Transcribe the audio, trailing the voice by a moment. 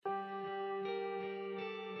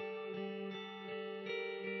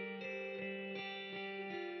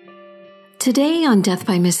Today on Death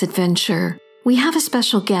by Misadventure, we have a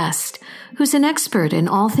special guest who's an expert in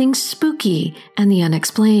all things spooky and the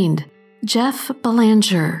unexplained, Jeff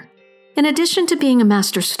Belanger. In addition to being a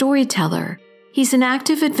master storyteller, he's an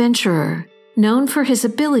active adventurer known for his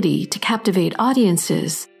ability to captivate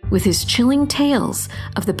audiences with his chilling tales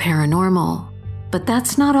of the paranormal. But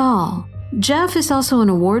that's not all. Jeff is also an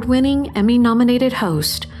award-winning, Emmy-nominated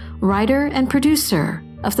host, writer, and producer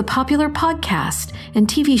of the popular podcast and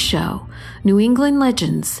TV show New England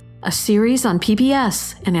Legends, a series on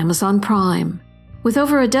PBS and Amazon Prime. With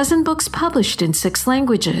over a dozen books published in 6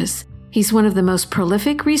 languages, he's one of the most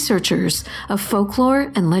prolific researchers of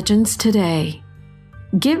folklore and legends today.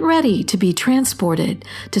 Get ready to be transported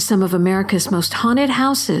to some of America's most haunted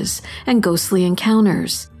houses and ghostly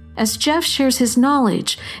encounters, as Jeff shares his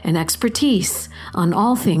knowledge and expertise on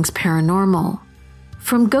all things paranormal.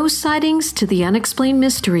 From ghost sightings to the unexplained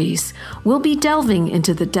mysteries, we'll be delving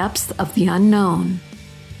into the depths of the unknown.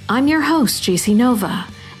 I'm your host, JC Nova,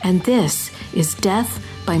 and this is Death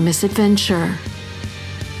by Misadventure.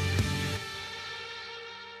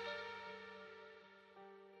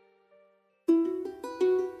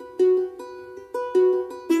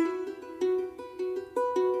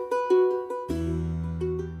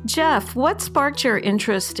 Jeff, what sparked your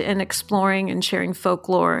interest in exploring and sharing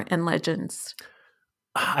folklore and legends?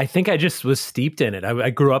 I think I just was steeped in it. I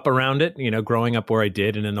grew up around it, growing up where I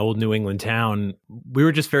did in an old New England town. We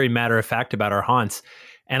were just very matter of fact about our haunts.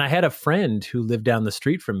 And I had a friend who lived down the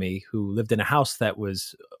street from me who lived in a house that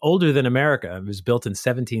was older than America. It was built in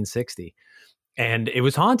 1760 and it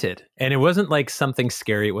was haunted. And it wasn't like something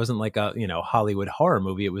scary. It wasn't like a, Hollywood horror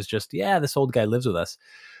movie. It was just, this old guy lives with us.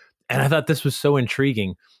 And I thought this was so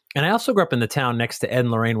intriguing. And I also grew up in the town next to Ed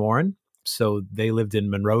and Lorraine Warren. So they lived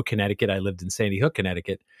in Monroe, Connecticut. I lived in Sandy Hook,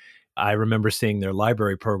 Connecticut. I remember seeing their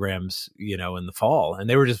library programs, in the fall, and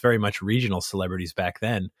they were just very much regional celebrities back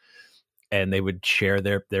then. And they would share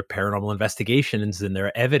their paranormal investigations and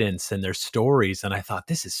their evidence and their stories. And I thought,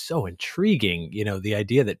 this is so intriguing, the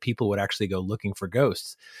idea that people would actually go looking for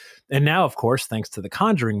ghosts. And now, of course, thanks to the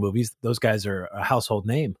Conjuring movies, those guys are a household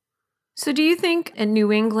name. So do you think in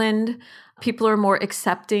New England, people are more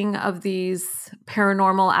accepting of these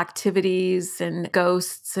paranormal activities and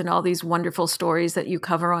ghosts and all these wonderful stories that you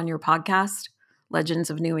cover on your podcast, Legends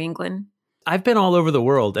of New England? I've been all over the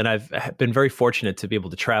world, and I've been very fortunate to be able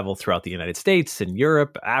to travel throughout the United States and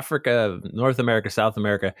Europe, Africa, North America, South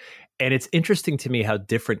America. And it's interesting to me how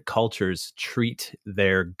different cultures treat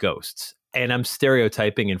their ghosts. And I'm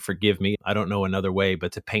stereotyping, and forgive me, I don't know another way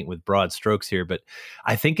but to paint with broad strokes here. But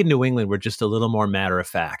I think in New England, we're just a little more matter of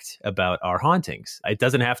fact about our hauntings. It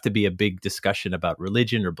doesn't have to be a big discussion about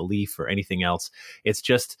religion or belief or anything else. It's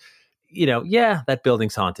just, that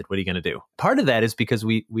building's haunted. What are you going to do? Part of that is because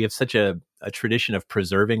we have such a tradition of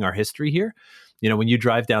preserving our history here. When you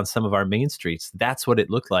drive down some of our main streets, that's what it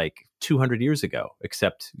looked like 200 years ago,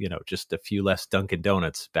 except, just a few less Dunkin'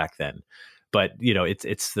 Donuts back then. But,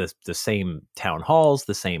 it's the same town halls,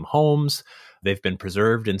 the same homes. They've been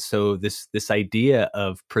preserved. And so this idea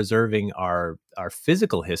of preserving our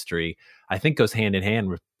physical history, I think, goes hand in hand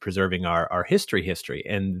with preserving our history.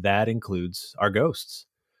 And that includes our ghosts.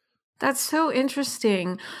 That's so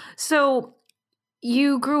interesting. So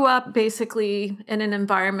you grew up basically in an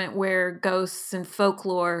environment where ghosts and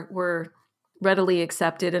folklore were readily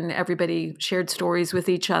accepted and everybody shared stories with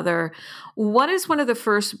each other. What is one of the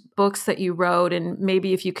first books that you wrote? And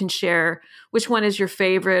maybe if you can share which one is your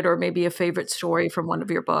favorite, or maybe a favorite story from one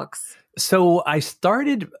of your books. So I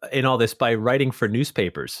started in all this by writing for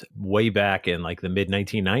newspapers way back in like the mid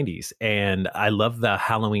 1990s. And I love the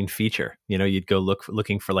Halloween feature. You'd go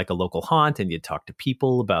looking for like a local haunt and you'd talk to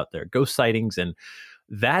people about their ghost sightings. And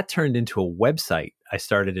that turned into a website I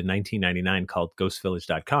started in 1999 called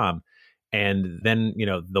ghostvillage.com. And then,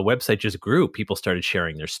 the website just grew. People started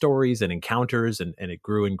sharing their stories and encounters, and it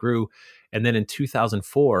grew and grew. And then in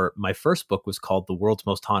 2004, my first book was called The World's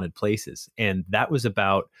Most Haunted Places. And that was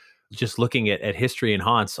about just looking at history and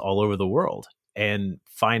haunts all over the world and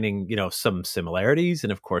finding, some similarities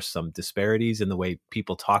and, of course, some disparities in the way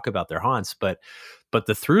people talk about their haunts. But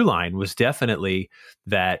the through line was definitely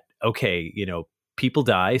that, okay, people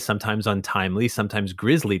die, sometimes untimely, sometimes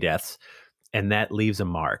grisly deaths, and that leaves a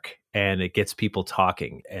mark. And it gets people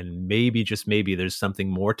talking. And maybe, just maybe, there's something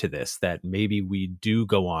more to this, that maybe we do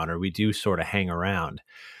go on, or we do sort of hang around.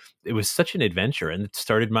 It was such an adventure. And it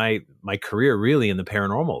started my career really in the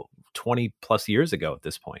paranormal 20 plus years ago at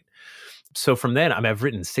this point. So from then, I've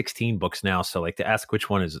written 16 books now. So like, to ask which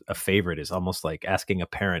one is a favorite is almost like asking a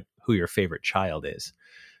parent who your favorite child is.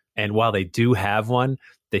 And while they do have one,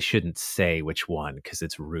 they shouldn't say which one because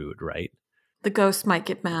it's rude, right? The ghost might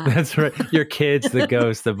get mad. That's right. Your kids, the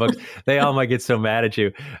ghosts, the books, they all might get so mad at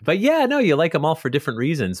you. But yeah, no, you like them all for different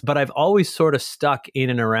reasons. But I've always sort of stuck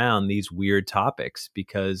in and around these weird topics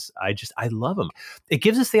because I love them. It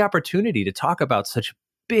gives us the opportunity to talk about such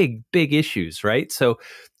big issues, right? So,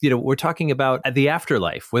 we're talking about the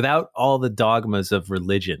afterlife without all the dogmas of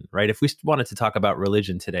religion, right? If we wanted to talk about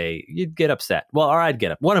religion today, you'd get upset. Well, or I'd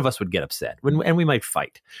get up. One of us would get upset and we might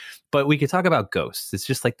fight. But we could talk about ghosts. It's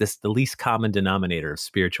just like the least common denominator of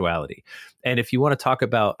spirituality. And if you want to talk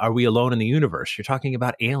about, are we alone in the universe? You're talking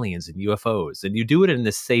about aliens and UFOs, and you do it in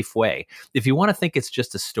this safe way. If you want to think it's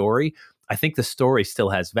just a story, I think the story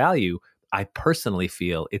still has value. I personally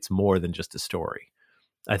feel it's more than just a story.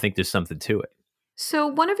 I think there's something to it. So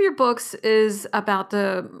one of your books is about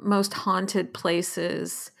the most haunted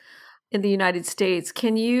places in the United States.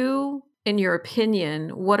 Can you, in your opinion,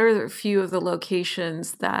 what are a few of the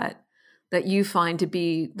locations that you find to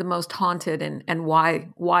be the most haunted and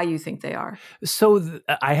why you think they are? So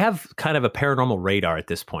I have kind of a paranormal radar at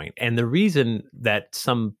this point. And the reason that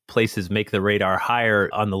some places make the radar higher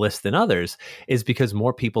on the list than others is because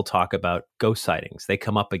more people talk about ghost sightings. They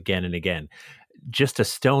come up again and again. Just a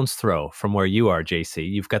stone's throw from where you are, JC,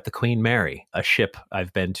 you've got the Queen Mary, a ship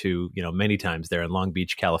I've been to, many times there in Long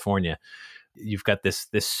Beach, California. You've got this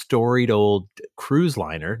storied old cruise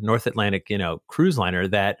liner, North Atlantic, cruise liner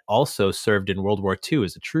that also served in World War II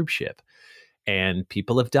as a troop ship. And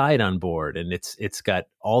people have died on board, and it's got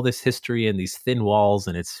all this history and these thin walls,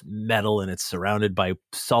 and it's metal, and it's surrounded by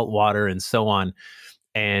salt water and so on.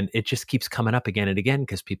 And it just keeps coming up again and again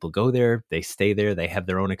because people go there, they stay there, they have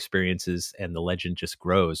their own experiences, and the legend just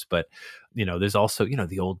grows. But, there's also,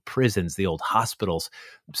 the old prisons, the old hospitals,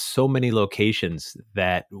 so many locations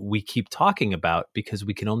that we keep talking about because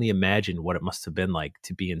we can only imagine what it must have been like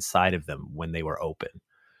to be inside of them when they were open.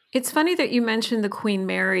 It's funny that you mentioned the Queen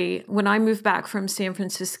Mary. When I moved back from San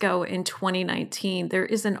Francisco in 2019, there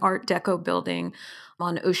is an Art Deco building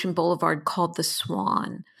on Ocean Boulevard called the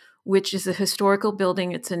Swan, which is a historical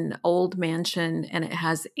building. It's an old mansion and it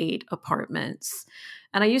has 8 apartments.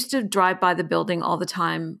 And I used to drive by the building all the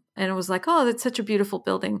time and it was like, oh, that's such a beautiful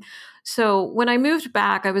building. So when I moved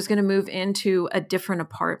back, I was going to move into a different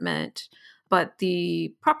apartment, but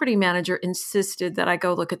the property manager insisted that I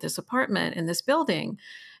go look at this apartment in this building.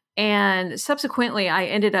 And subsequently, I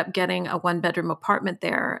ended up getting a 1-bedroom apartment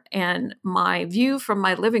there. And my view from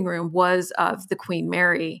my living room was of the Queen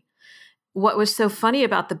Mary. What was so funny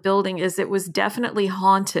about the building is it was definitely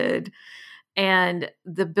haunted, and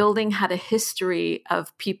the building had a history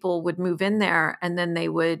of people would move in there and then they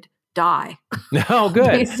would die. Oh, good.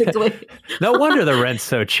 Basically. No wonder the rent's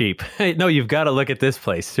so cheap. No, you've got to look at this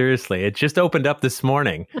place. Seriously. It just opened up this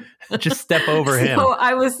morning. Just step over him. So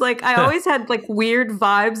I was like, I always had like weird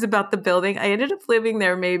vibes about the building. I ended up living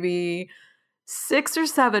there maybe 6 or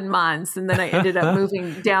 7 months, and then I ended up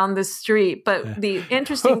moving down the street. But the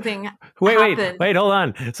interesting thing happened. Wait, hold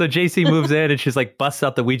on. So JC moves in and she's like, busts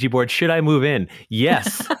out the Ouija board. Should I move in?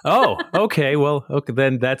 Yes. Oh, okay. Well, okay,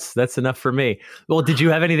 then that's enough for me. Well, did you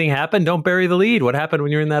have anything happen? Don't bury the lead. What happened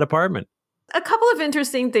when you're in that apartment? A couple of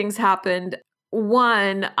interesting things happened.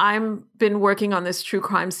 One, I've been working on this true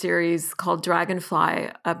crime series called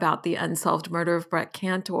Dragonfly about the unsolved murder of Brett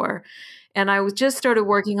Cantor. And I just started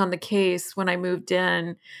working on the case when I moved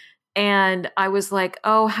in. And I was like,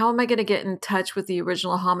 oh, how am I going to get in touch with the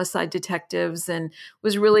original homicide detectives? And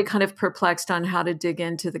was really kind of perplexed on how to dig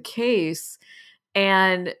into the case.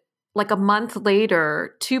 And like a month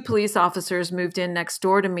later, 2 police officers moved in next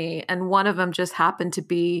door to me. And one of them just happened to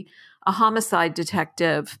be a homicide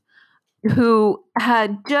detective who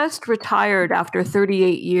had just retired after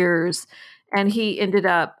 38 years. And he ended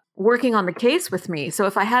up working on the case with me. So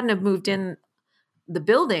if I hadn't have moved in the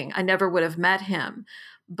building, I never would have met him.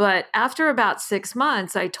 But after about 6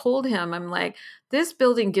 months, I told him, I'm like, this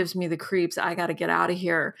building gives me the creeps. I got to get out of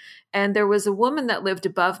here. And there was a woman that lived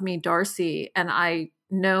above me, Darcy, and I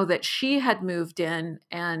know that she had moved in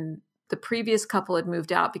and the previous couple had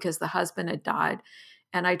moved out because the husband had died.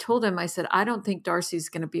 And I told him, I said, I don't think Darcy's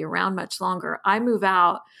going to be around much longer. I move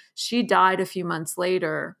out. She died a few months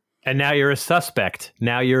later. And now you're a suspect.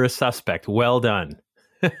 Well done.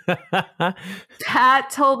 Pat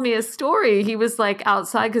told me a story. He was like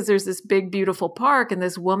outside because there's this big, beautiful park, and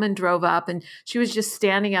this woman drove up and she was just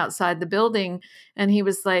standing outside the building. And he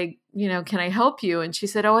was like, can I help you? And she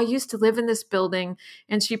said, oh, I used to live in this building.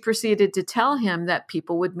 And she proceeded to tell him that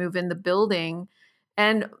people would move in the building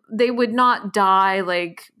and they would not die,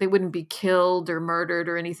 like they wouldn't be killed or murdered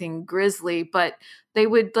or anything grisly, but they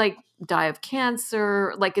would like die of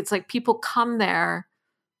cancer. Like it's like people come there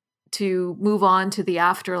to move on to the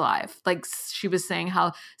afterlife. Like she was saying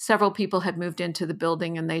how several people had moved into the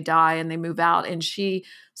building and they die and they move out. And she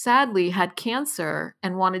sadly had cancer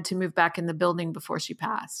and wanted to move back in the building before she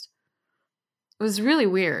passed. It was really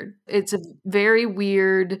weird. It's a very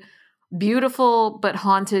weird, beautiful, but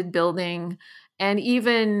haunted building. And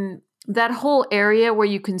even that whole area where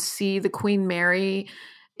you can see the Queen Mary,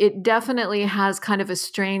 it definitely has kind of a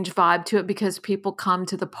strange vibe to it because people come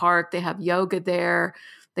to the park, they have yoga there.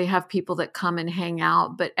 They have people that come and hang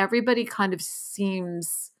out, but everybody kind of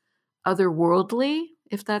seems otherworldly,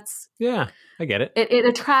 if that's... Yeah, I get it. It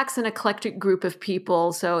attracts an eclectic group of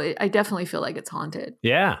people, so I definitely feel like it's haunted.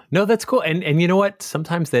 Yeah, no, that's cool. And you know what?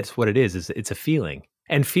 Sometimes that's what it is it's a feeling.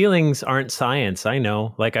 And feelings aren't science, I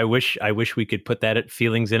know. Like I wish we could put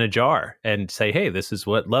feelings in a jar and say, hey, this is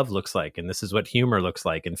what love looks like, and this is what humor looks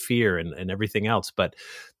like, and fear and everything else. But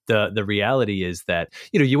the reality is that,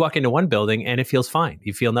 you walk into one building and it feels fine.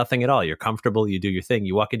 You feel nothing at all. You're comfortable. You do your thing.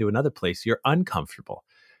 You walk into another place, you're uncomfortable.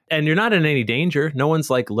 And you're not in any danger. No one's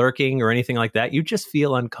like lurking or anything like that. You just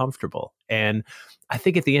feel uncomfortable. And I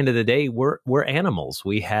think at the end of the day, we're animals.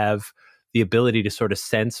 We have the ability to sort of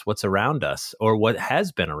sense what's around us or what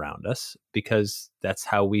has been around us because that's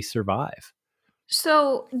how we survive.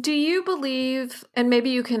 So do you believe, and maybe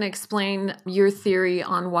you can explain your theory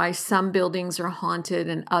on why some buildings are haunted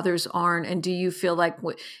and others aren't, and do you feel like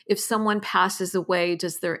if someone passes away,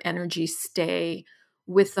 does their energy stay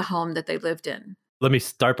with the home that they lived in? Let me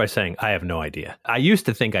start by saying I have no idea. I used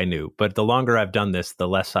to think I knew, but the longer I've done this, the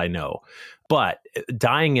less I know. But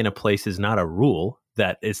dying in a place is not a rule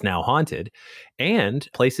that is now haunted, and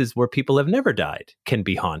places where people have never died can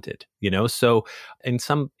be haunted, So in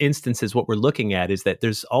some instances, what we're looking at is that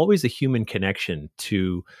there's always a human connection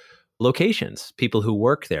to locations, people who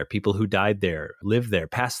work there, people who died there, live there,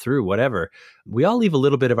 pass through, whatever. We all leave a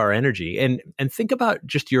little bit of our energy. And think about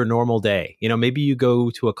just your normal day. Maybe you go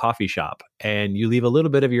to a coffee shop and you leave a little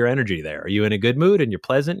bit of your energy there. Are you in a good mood and you're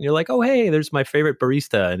pleasant and you're like, oh, hey, there's my favorite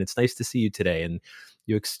barista and it's nice to see you today. And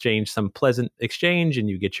you exchange some pleasant exchange and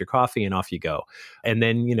you get your coffee and off you go. And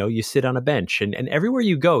then, you sit on a bench and everywhere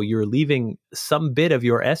you go, you're leaving some bit of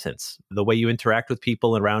your essence, the way you interact with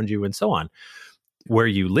people around you and so on. Where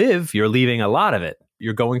you live, you're leaving a lot of it.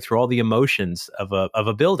 You're going through all the emotions of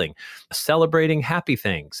a building, celebrating happy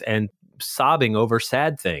things and sobbing over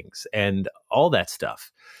sad things and all that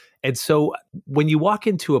stuff. And so when you walk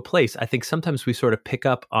into a place, I think sometimes we sort of pick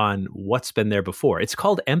up on what's been there before. It's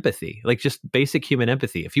called empathy, like just basic human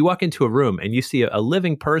empathy. If you walk into a room and you see a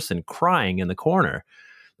living person crying in the corner,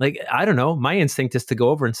 like, I don't know, my instinct is to go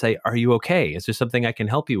over and say, are you okay? Is there something I can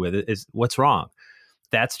help you with? What's wrong?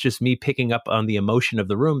 That's just me picking up on the emotion of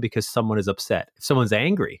the room because someone is upset. If someone's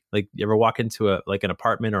angry, like you ever walk into an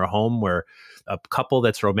apartment or a home where a couple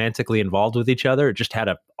that's romantically involved with each other just had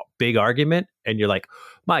a big argument and you're like,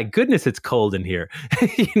 my goodness, it's cold in here.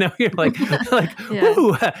 You're like, Yeah.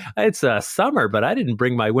 Ooh, it's summer, but I didn't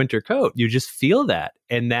bring my winter coat. You just feel that.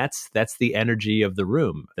 And that's the energy of the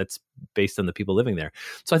room. That's based on the people living there.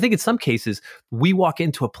 So I think in some cases we walk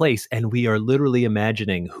into a place and we are literally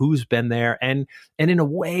imagining who's been there. And in a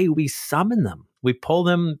way we summon them. We pull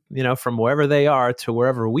them, from wherever they are to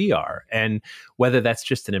wherever we are. And whether that's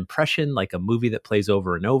just an impression, like a movie that plays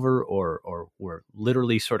over and over, or we're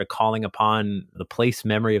literally sort of calling upon the place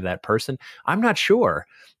memory of that person, I'm not sure.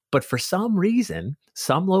 But for some reason,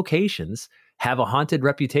 some locations have a haunted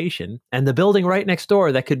reputation, and the building right next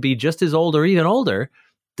door that could be just as old or even older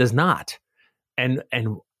does not. And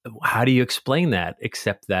how do you explain that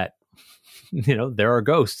except that, there are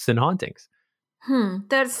ghosts and hauntings?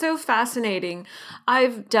 That's so fascinating.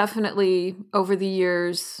 I've definitely, over the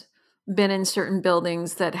years, been in certain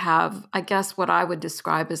buildings that have, I guess, what I would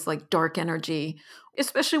describe as like dark energy,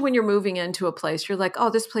 especially when you're moving into a place. You're like, oh,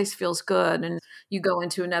 this place feels good. And you go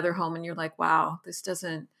into another home and you're like, wow,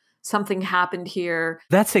 something happened here.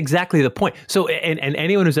 That's exactly the point. So, and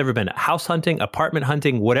anyone who's ever been house hunting, apartment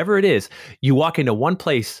hunting, whatever it is, you walk into one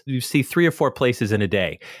place, you see 3 or 4 places in a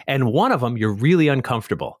day, and one of them, you're really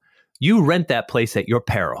uncomfortable. You rent that place at your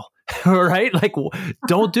peril, right? Like,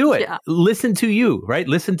 don't do it. Yeah. Listen to you, right?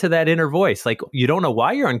 Listen to that inner voice. Like, you don't know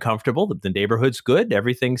why you're uncomfortable. The neighborhood's good.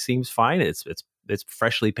 Everything seems fine. It's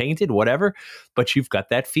freshly painted, whatever, but you've got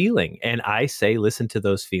that feeling. And I say, listen to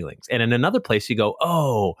those feelings. And in another place you go,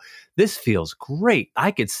 oh, this feels great. I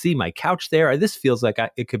could see my couch there. This feels like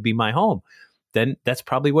it could be my home. Then that's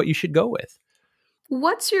probably what you should go with.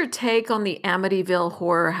 What's your take on the Amityville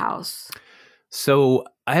Horror House? So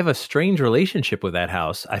I have a strange relationship with that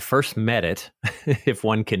house. I first met it, if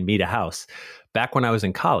one can meet a house, back when I was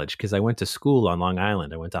in college, because I went to school on Long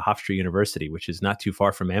Island. I went to Hofstra University, which is not too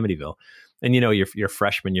far from Amityville. And, you're a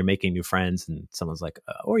freshman, you're making new friends, and someone's like,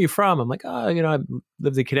 where are you from? I'm like, I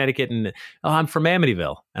lived in Connecticut, and I'm from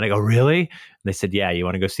Amityville. And I go, really? And they said, yeah, you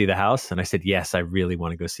want to go see the house? And I said, yes, I really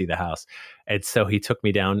want to go see the house. And so he took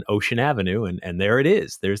me down Ocean Avenue, and there it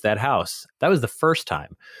is. There's that house. That was the first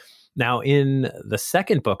time. Now, in the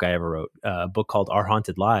second book I ever wrote, a book called Our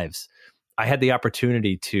Haunted Lives, I had the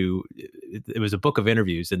opportunity it was a book of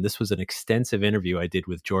interviews, and this was an extensive interview I did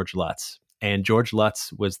with George Lutz. And George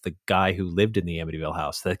Lutz was the guy who lived in the Amityville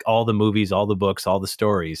house. Like, all the movies, all the books, all the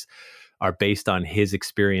stories are based on his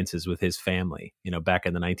experiences with his family, back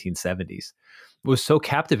in the 1970s. What was so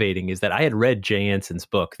captivating is that I had read Jay Anson's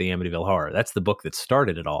book, The Amityville Horror. That's the book that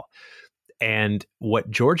started it all. And what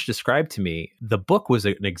George described to me, the book was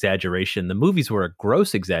an exaggeration. The movies were a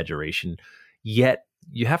gross exaggeration. Yet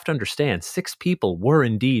you have to understand, 6 people were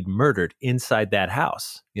indeed murdered inside that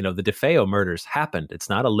house. The DeFeo murders happened. It's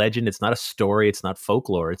not a legend. It's not a story. It's not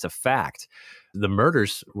folklore. It's a fact. The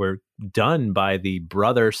murders were done by the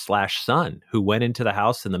brother/son who went into the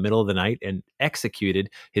house in the middle of the night and executed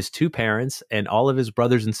his 2 parents and all of his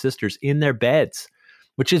brothers and sisters in their beds,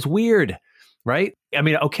 which is weird, right? I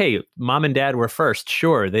mean, okay, mom and dad were first.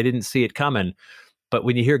 Sure, they didn't see it coming. But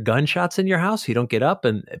when you hear gunshots in your house, you don't get up,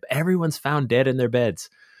 and everyone's found dead in their beds.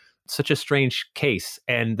 Such a strange case.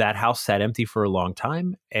 And that house sat empty for a long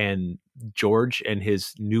time. And George and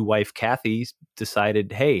his new wife, Kathy,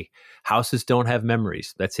 decided, hey, houses don't have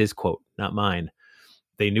memories. That's his quote, not mine.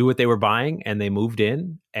 They knew what they were buying, and they moved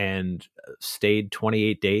in and stayed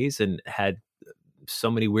 28 days and had so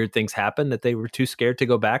many weird things happen that they were too scared to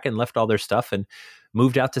go back, and left all their stuff and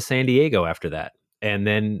moved out to San Diego after that. And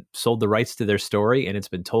then sold the rights to their story, and it's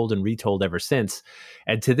been told and retold ever since.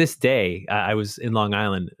 And to this day, I was in Long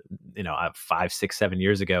Island, 5, 6, 7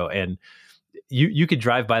 years ago, and you could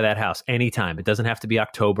drive by that house anytime. It doesn't have to be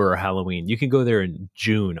October or Halloween. You can go there in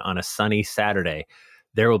June on a sunny Saturday.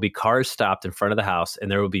 There will be cars stopped in front of the house,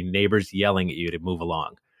 and there will be neighbors yelling at you to move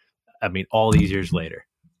along. I mean, all these years later.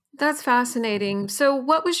 That's fascinating. So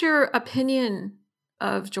what was your opinion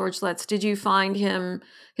of George Lutz? Did you find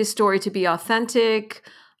his story to be authentic?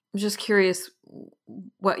 I'm just curious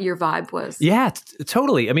what your vibe was. Yeah,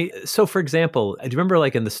 totally. I mean, so for example, do you remember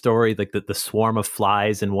like in the story, like the swarm of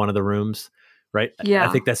flies in one of the rooms, right? Yeah.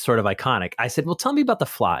 I think that's sort of iconic. I said, well, tell me about the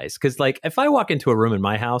flies. Because like if I walk into a room in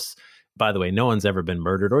my house, by the way, no one's ever been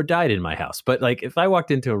murdered or died in my house. But like if I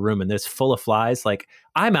walked into a room and there's full of flies, like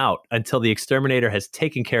I'm out until the exterminator has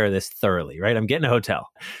taken care of this thoroughly, right? I'm getting a hotel.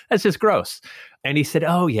 That's just gross. And he said,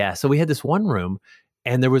 oh yeah. So we had this one room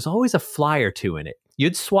and there was always a fly or 2 in it.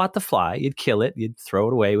 You'd swat the fly, you'd kill it, you'd throw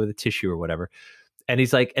it away with a tissue or whatever. And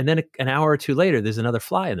he's like, and then an hour or 2 later, there's another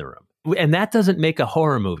fly in the room. And that doesn't make a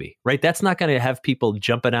horror movie, right? That's not going to have people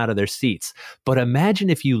jumping out of their seats. But imagine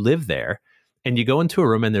if you live there and you go into a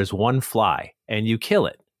room and there's one fly and you kill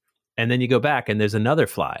it. And then you go back and there's another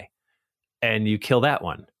fly and you kill that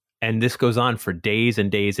one. And this goes on for days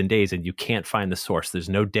and days and days, and you can't find the source. There's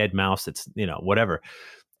no dead mouse. It's, whatever.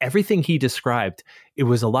 Everything he described, it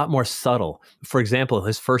was a lot more subtle. For example,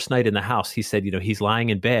 his first night in the house, he said, he's lying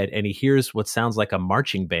in bed and he hears what sounds like a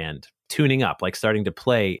marching band tuning up, like starting to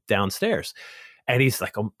play downstairs. And he's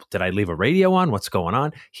like, oh, did I leave a radio on? What's going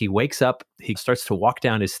on? He wakes up, he starts to walk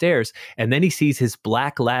down his stairs, and then he sees his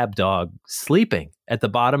black lab dog sleeping at the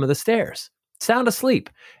bottom of the stairs, sound asleep.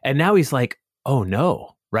 And now he's like, oh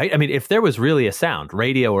no, right? I mean, if there was really a sound,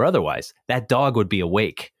 radio or otherwise, that dog would be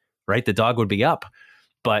awake, right? The dog would be up.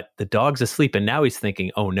 But the dog's asleep, and now he's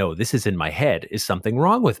thinking, oh no, this is in my head. Is something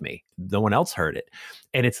wrong with me? No one else heard it.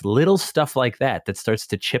 And it's little stuff like that that starts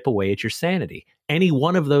to chip away at your sanity. Any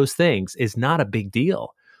one of those things is not a big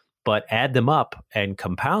deal, but add them up and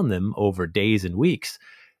compound them over days and weeks,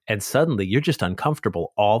 and suddenly you're just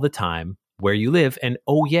uncomfortable all the time where you live. And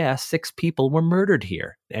oh yeah, 6 people were murdered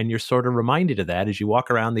here. And you're sort of reminded of that as you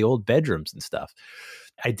walk around the old bedrooms and stuff.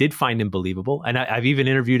 I did find him believable. And I've even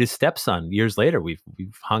interviewed his stepson years later. We've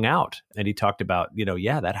hung out and he talked about,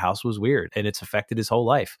 that house was weird and it's affected his whole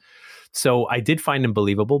life. So I did find him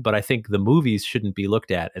believable, but I think the movies shouldn't be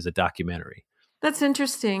looked at as a documentary. That's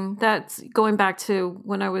interesting. That's going back to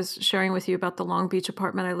when I was sharing with you about the Long Beach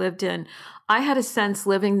apartment I lived in. I had a sense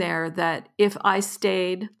living there that if I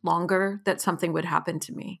stayed longer, that something would happen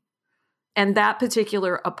to me. And that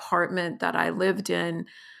particular apartment that I lived in,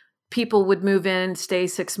 people would move in, stay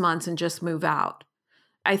 6 months, and just move out.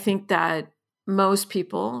 I think that most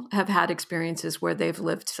people have had experiences where they've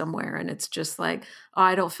lived somewhere and it's just like, oh,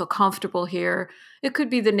 I don't feel comfortable here. It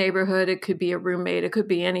could be the neighborhood, it could be a roommate, it could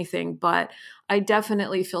be anything. But I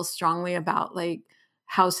definitely feel strongly about like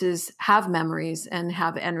houses have memories and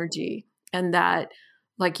have energy, and that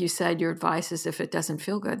like you said, your advice is if it doesn't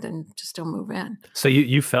feel good, then just don't move in. So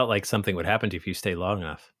you felt like something would happen to you if you stay long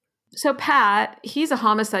enough. So Pat, he's a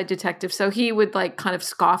homicide detective. So he would like kind of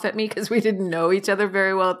scoff at me because we didn't know each other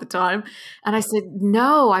very well at the time. And I said,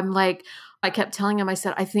 no, I kept telling him, I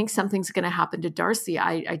said, I think something's going to happen to Darcy.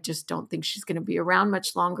 I just don't think she's going to be around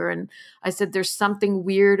much longer. And I said, there's something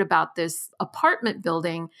weird about this apartment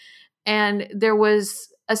building. And there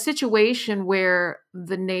was a situation where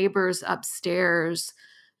the neighbors upstairs,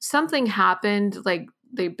 something happened, like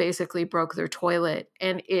they basically broke their toilet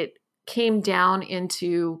and it came down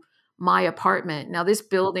into my apartment. Now, this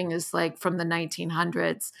building is like from the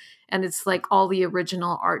 1900s and it's like all the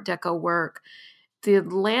original Art Deco work. The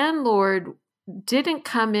landlord didn't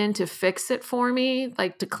come in to fix it for me,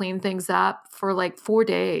 like to clean things up for like 4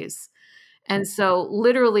 days. And so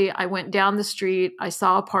literally I went down the street, I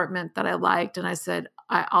saw an apartment that I liked and I said,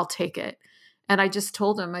 I'll take it. And I just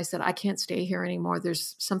told him, I said, I can't stay here anymore.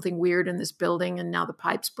 There's something weird in this building and now the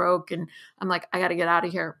pipes broke. And I'm like, I got to get out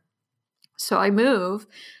of here. So I move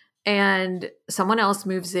and someone else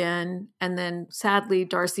moves in. And then sadly,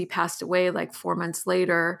 Darcy passed away like 4 months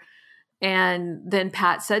later. And then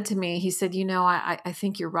Pat said to me, he said, I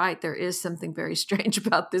think you're right. There is something very strange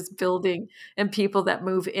about this building and people that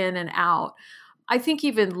move in and out. I think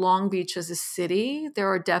even Long Beach as a city, there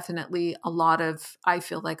are definitely I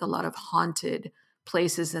feel like a lot of haunted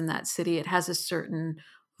places in that city. It has a certain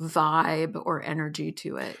vibe or energy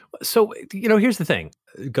to it. So, here's the thing.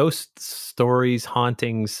 Ghost stories,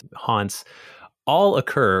 hauntings, haunts all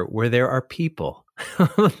occur where there are people.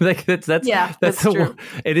 Like that's true.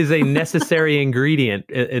 It is a necessary ingredient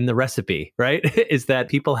in the recipe, right? Is that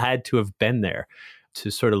people had to have been there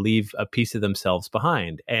to sort of leave a piece of themselves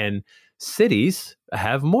behind. And cities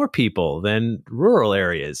have more people than rural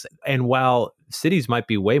areas. And while cities might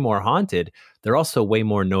be way more haunted, they're also way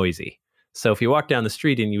more noisy. So if you walk down the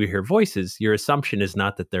street and you hear voices, your assumption is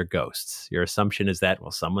not that they're ghosts. Your assumption is that,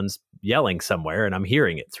 well, someone's yelling somewhere and I'm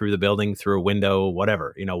hearing it through the building, through a window,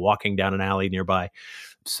 whatever, walking down an alley nearby.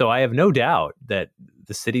 So I have no doubt that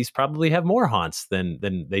the cities probably have more haunts than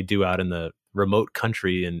they do out in the remote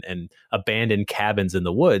country and abandoned cabins in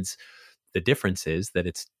the woods. The difference is that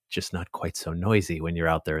it's just not quite so noisy when you're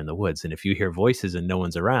out there in the woods. And if you hear voices and no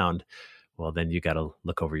one's around, well, then you got to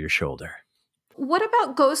look over your shoulder. What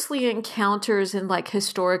about ghostly encounters in like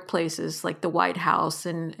historic places like the White House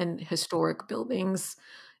and historic buildings?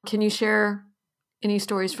 Can you share any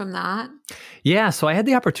stories from that? Yeah, so I had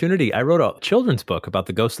the opportunity. I wrote a children's book about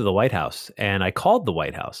the ghost of the White House, and I called the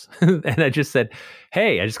White House. And I just said,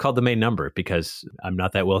 hey, I just called the main number because I'm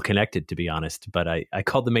not that well connected, to be honest. But I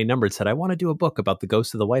called the main number and said, I want to do a book about the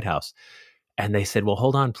ghost of the White House. And they said, well,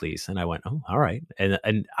 hold on, please. And I went, oh, all right.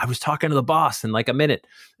 And I was talking to the boss in like a minute.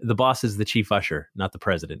 The boss is the chief usher, not the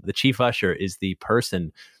president. The chief usher is the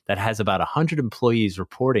person that has about 100 employees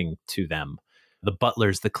reporting to them. The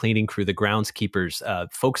butlers, the cleaning crew, the groundskeepers,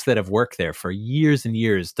 folks that have worked there for years and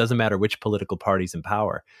years, doesn't matter which political party's in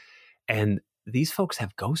power. And these folks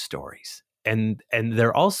have ghost stories. And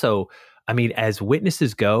they're also, I mean, as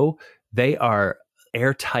witnesses go, they are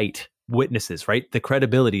airtight witnesses, right? The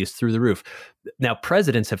credibility is through the roof. Now,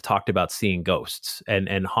 presidents have talked about seeing ghosts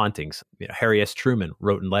and hauntings. Harry S. Truman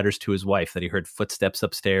wrote in letters to his wife that he heard footsteps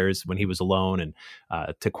upstairs when he was alone. And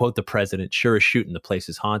to quote the president, sure as shooting, the place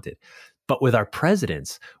is haunted. But with our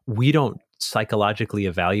presidents, we don't psychologically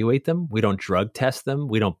evaluate them. We don't drug test them.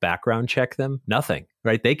 We don't background check them. Nothing,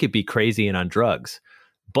 right? They could be crazy and on drugs.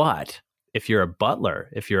 But if you're a butler,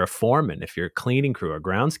 if you're a foreman, if you're a cleaning crew or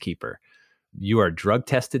groundskeeper, you are drug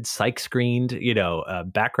tested, psych screened,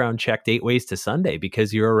 background checked 8 ways to Sunday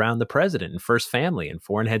because you're around the president and first family and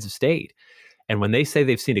foreign heads of state. And when they say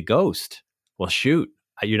they've seen a ghost, well, shoot,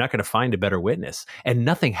 you're not going to find a better witness. And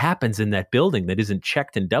nothing happens in that building that isn't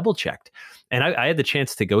checked and double checked. And I had the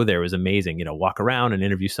chance to go there. It was amazing, walk around and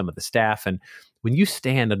interview some of the staff. And when you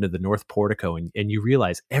stand under the North Portico and you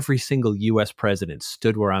realize every single U.S. president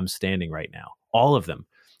stood where I'm standing right now, all of them.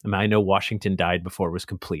 I mean, I know Washington died before it was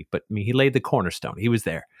complete, but I mean, he laid the cornerstone. He was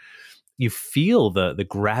there. You feel the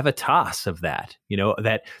gravitas of that,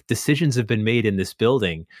 that decisions have been made in this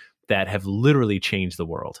building that have literally changed the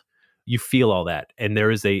world. You feel all that. And there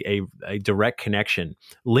is a direct connection.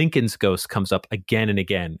 Lincoln's ghost comes up again and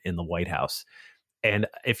again in the White House. And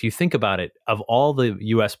if you think about it, of all the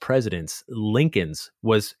U.S. presidents, Lincoln's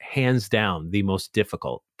was hands down the most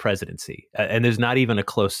difficult presidency. And there's not even a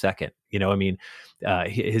close second.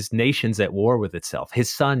 His nation's at war with itself.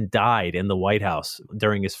 His son died in the White House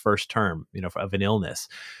during his first term, of an illness.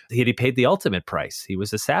 He paid the ultimate price. He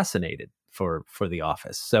was assassinated for the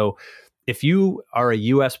office. So if you are a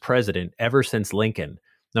U.S. president ever since Lincoln,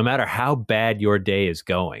 No matter how bad your day is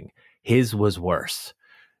going, his was worse.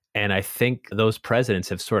 And I think those presidents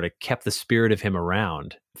have sort of kept the spirit of him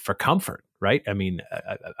around for comfort, right? I mean,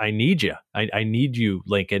 I need you. I need you,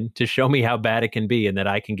 Lincoln, to show me how bad it can be and that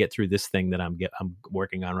I can get through this thing that I'm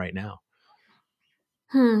working on right now.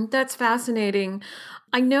 That's fascinating.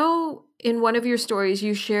 I know in one of your stories,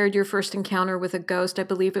 you shared your first encounter with a ghost. I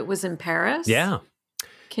believe it was in Paris. Yeah.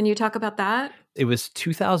 Can you talk about that? It was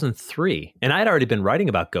 2003. And I'd already been writing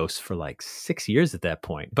about ghosts for like 6 years at that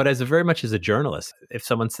point. But very much as a journalist, if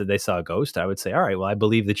someone said they saw a ghost, I would say, all right, well, I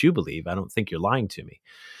believe that you believe. I don't think you're lying to me.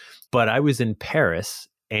 But I was in Paris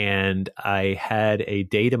and I had a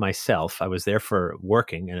day to myself. I was there for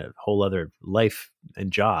working and a whole other life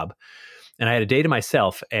and job. And I had a day to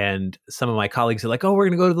myself, and some of my colleagues are like, oh, we're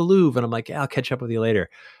going to go to the Louvre. And I'm like, yeah, I'll catch up with you later.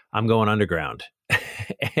 I'm going underground.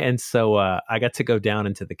 And so I got to go down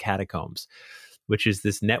into the catacombs, which is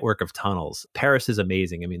this network of tunnels. Paris is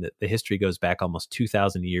amazing. I mean, the history goes back almost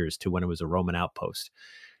 2,000 years to when it was a Roman outpost.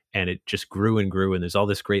 And it just grew and grew. And there's all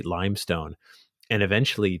this great limestone. And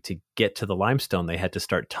eventually, to get to the limestone, they had to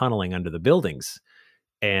start tunneling under the buildings.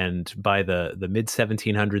 And by the mid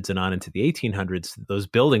 1700s and on into the 1800s, those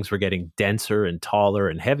buildings were getting denser and taller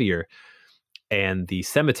and heavier. And the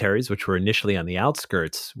cemeteries, which were initially on the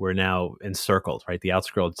outskirts, were now encircled, right? The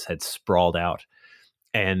outskirts had sprawled out.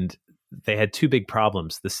 And they had two big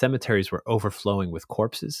problems. The cemeteries were overflowing with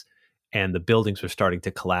corpses, and the buildings were starting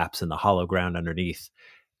to collapse in the hollow ground underneath.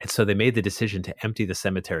 And so they made the decision to empty the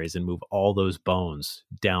cemeteries and move all those bones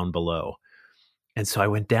down below. And so I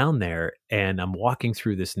went down there and I'm walking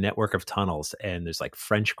through this network of tunnels, and there's like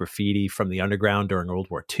French graffiti from the underground during World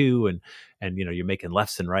War II. And you know, you're making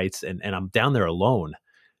lefts and rights, and I'm down there alone.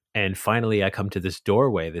 And finally I come to this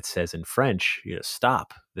doorway that says in French, you know,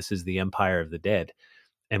 stop. This is the Empire of the Dead.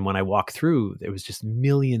 And when I walked through, there was just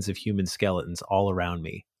millions of human skeletons all around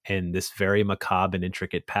me, and this very macabre and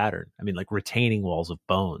intricate pattern. I mean, like retaining walls of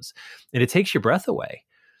bones. And it takes your breath away.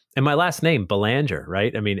 And my last name, Belanger,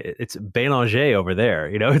 right? I mean, it's Bélanger over there.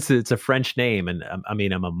 You know, it's a French name. And I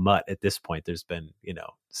mean, I'm a mutt at this point. There's been, you know,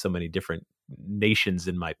 so many different nations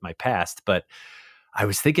in my past. But I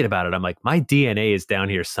was thinking about it. I'm like, my DNA is down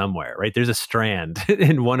here somewhere, right? There's a strand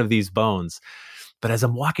in one of these bones. But as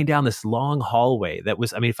I'm walking down this long hallway that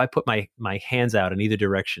was, I mean, if I put my hands out in either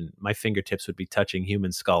direction, my fingertips would be touching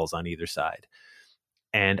human skulls on either side.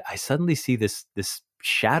 And I suddenly see this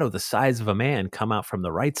shadow the size of a man come out from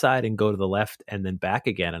the right side and go to the left and then back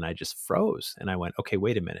again. And I just froze. And I went, okay,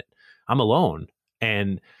 wait a minute. I'm alone.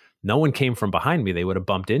 And no one came from behind me. They would have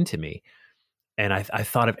bumped into me. And I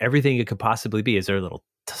thought of everything it could possibly be. Is there a little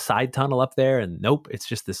side tunnel up there? And nope, it's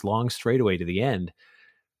just this long straightaway to the end.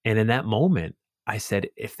 And in that moment, I said,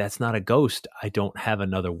 if that's not a ghost, I don't have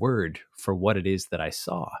another word for what it is that I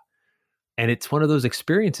saw. And it's one of those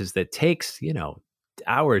experiences that takes, you know,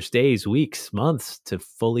 hours, days, weeks, months to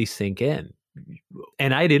fully sink in.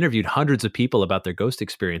 And I'd interviewed hundreds of people about their ghost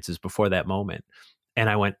experiences before that moment. And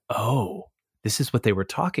I went, oh, this is what they were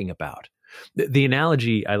talking about. The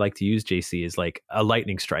analogy I like to use, JC, is like a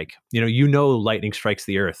lightning strike. You know, lightning strikes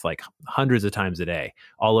the earth like hundreds of times a day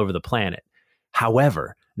all over the planet.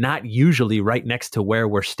 However, not usually right next to where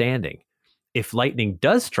we're standing. If lightning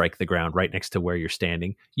does strike the ground right next to where you're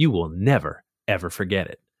standing, you will never, ever forget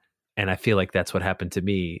it. And I feel like that's what happened to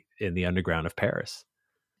me in the underground of Paris.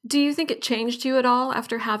 Do you think it changed you at all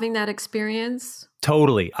after having that experience?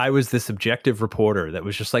 Totally. I was this objective reporter that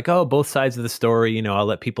was just like, oh, both sides of the story, you know, I'll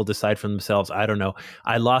let people decide for themselves. I don't know.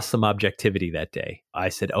 I lost some objectivity that day. I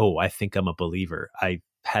said, oh, I think I'm a believer. I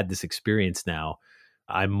had this experience now.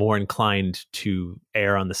 I'm more inclined to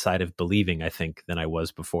err on the side of believing, I think, than I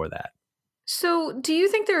was before that. So do you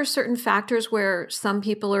think there are certain factors where some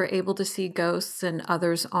people are able to see ghosts and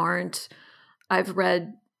others aren't? I've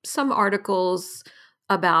read some articles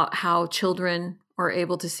about how children are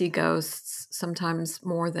able to see ghosts sometimes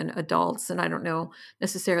more than adults. And I don't know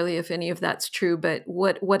necessarily if any of that's true, but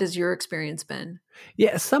what has your experience been?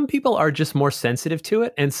 Yeah, some people are just more sensitive to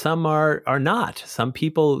it and some are not. Some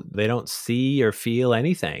people, they don't see or feel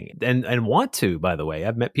anything and want to, by the way.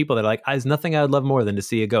 I've met people that are like, there's nothing I would love more than to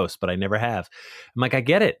see a ghost, but I never have. I'm like, I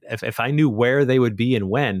get it. If I knew where they would be and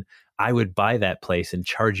when, I would buy that place and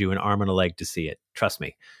charge you an arm and a leg to see it. Trust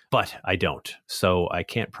me. But I don't. So I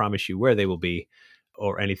can't promise you where they will be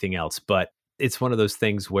or anything else. But it's one of those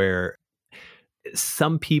things where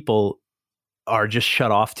some people are just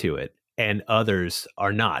shut off to it and others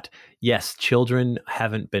are not. Yes, children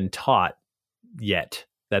haven't been taught yet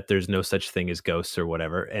that there's no such thing as ghosts or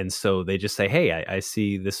whatever. And so they just say, hey, I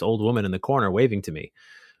see this old woman in the corner waving to me.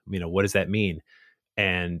 You know, what does that mean?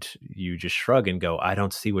 And you just shrug and go, I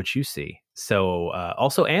don't see what you see. So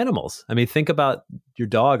also animals. I mean, think about your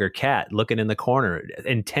dog or cat looking in the corner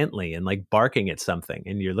intently and like barking at something.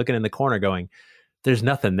 And you're looking in the corner going, there's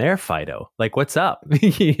nothing there, Fido. Like, what's up?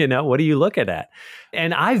 What are you looking at?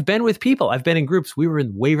 And I've been with people. I've been in groups. We were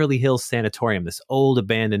in Waverly Hills Sanatorium, this old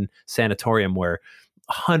abandoned sanatorium where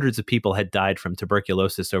hundreds of people had died from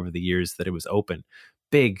tuberculosis over the years that it was open.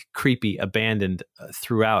 Big, creepy, abandoned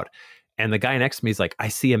throughout. And the guy next to me is like, I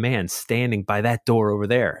see a man standing by that door over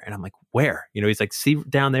there. And I'm like, where? He's like, see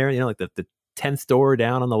down there, like the 10th door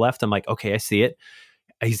down on the left. I'm like, okay, I see it.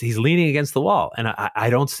 He's leaning against the wall and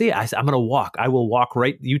I don't see it. I'm going to walk. I will walk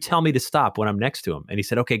right. You tell me to stop when I'm next to him. And he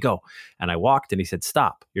said, okay, go. And I walked and he said,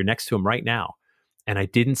 stop. You're next to him right now. And I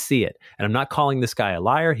didn't see it. And I'm not calling this guy a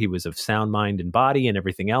liar. He was of sound mind and body and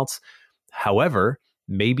everything else. However,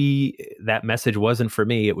 maybe that message wasn't for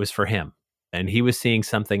me. It was for him. And he was seeing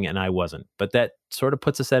something and I wasn't. But that sort of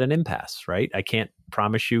puts us at an impasse, right? I can't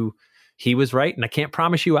promise you he was right. And I can't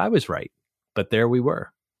promise you I was right. But there we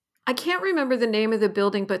were. I can't remember the name of the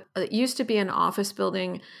building, but it used to be an office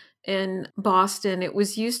building in Boston. It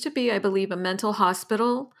was used to be, I believe, a mental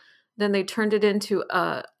hospital. Then they turned it into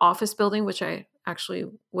an office building, which I actually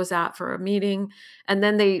was at for a meeting. And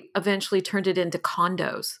then they eventually turned it into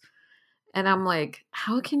condos. And I'm like,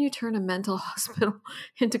 how can you turn a mental hospital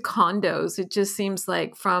into condos? It just seems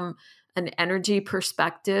like from an energy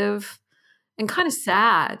perspective and kind of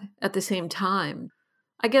sad at the same time.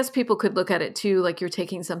 I guess people could look at it too, like you're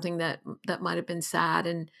taking something that might have been sad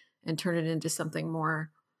and turn it into something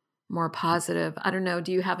more positive. I don't know.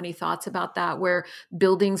 Do you have any thoughts about that, where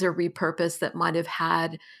buildings are repurposed that might have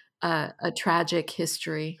had a tragic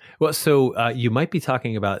history? Well, so you might be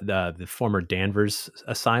talking about the former Danvers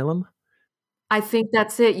Asylum. I think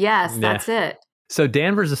that's it. Yes, that's it. So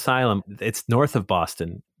Danvers Asylum, it's north of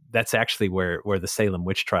Boston. That's actually where the Salem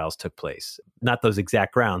witch trials took place. Not those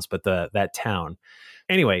exact grounds, but that town.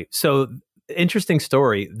 Anyway, so interesting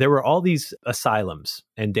story. There were all these asylums,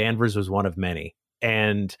 and Danvers was one of many.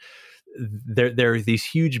 And there are these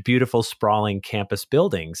huge, beautiful, sprawling campus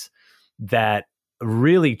buildings that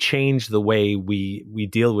really changed the way we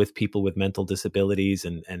deal with people with mental disabilities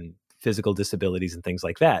and physical disabilities and things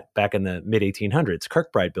like that back in the mid-1800s,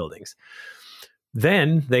 Kirkbride buildings.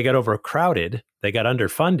 Then they got overcrowded, they got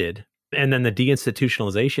underfunded, and then the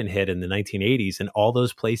deinstitutionalization hit in the 1980s, and all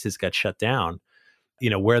those places got shut down.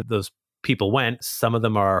 Where those people went, some of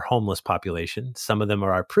them are our homeless population, some of them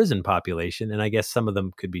are our prison population, and I guess some of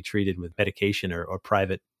them could be treated with medication or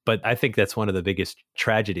private. But I think that's one of the biggest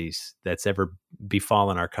tragedies that's ever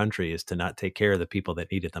befallen our country, is to not take care of the people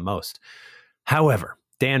that need it the most. However,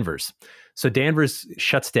 Danvers. So Danvers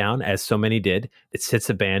shuts down, as so many did. It sits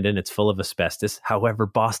abandoned. It's full of asbestos. However,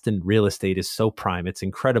 Boston real estate is so prime. It's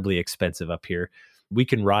incredibly expensive up here. We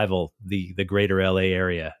can rival the greater LA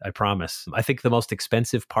area, I promise. I think the most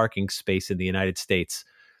expensive parking space in the United States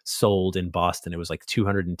sold in Boston, it was like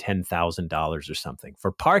 $210,000 or something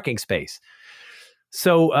for parking space.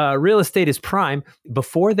 So real estate is prime.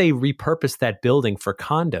 Before they repurposed that building for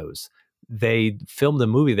condos, they filmed a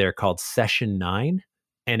movie there called Session 9.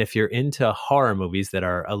 And if you're into horror movies that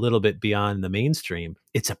are a little bit beyond the mainstream,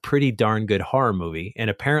 it's a pretty darn good horror movie. And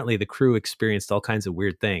apparently the crew experienced all kinds of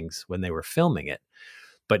weird things when they were filming it.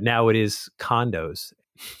 But now it is condos.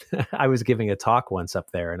 I was giving a talk once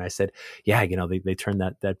up there and I said, yeah, they turned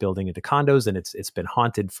that building into condos and it's been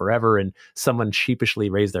haunted forever. And someone sheepishly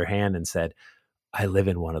raised their hand and said, I live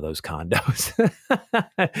in one of those condos.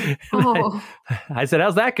 Oh. I said,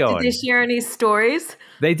 how's that going? Did they share any stories?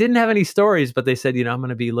 They didn't have any stories, but they said, I'm going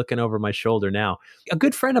to be looking over my shoulder now. A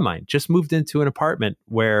good friend of mine just moved into an apartment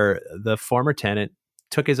where the former tenant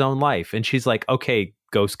took his own life. And she's like, okay,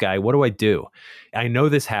 ghost guy, what do I do? I know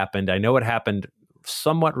this happened. I know it happened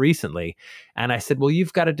somewhat recently. And I said, well,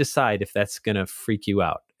 you've got to decide if that's going to freak you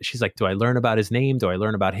out. She's like, do I learn about his name? Do I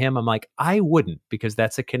learn about him? I'm like, I wouldn't, because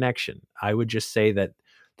that's a connection. I would just say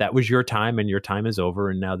that was your time and your time is over.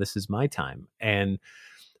 And now this is my time. And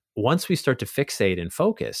once we start to fixate and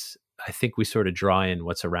focus, I think we sort of draw in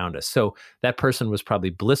what's around us. So that person was probably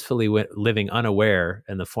blissfully living unaware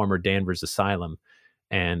in the former Danvers Asylum,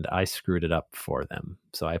 and I screwed it up for them.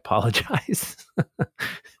 So I apologize.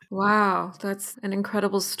 Wow, that's an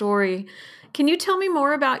incredible story. Can you tell me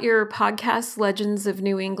more about your podcast, Legends of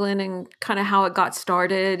New England, and kind of how it got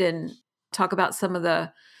started, and talk about some of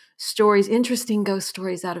the stories, interesting ghost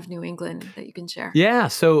stories out of New England that you can share? Yeah.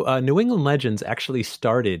 So New England Legends actually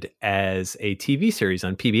started as a TV series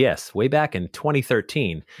on PBS way back in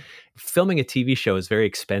 2013. Filming a TV show is very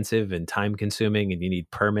expensive and time consuming, and you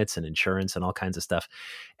need permits and insurance and all kinds of stuff.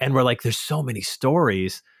 And we're like, there's so many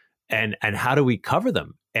stories. and how do we cover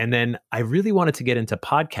them? And then I really wanted to get into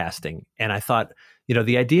podcasting. And I thought,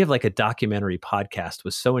 the idea of like a documentary podcast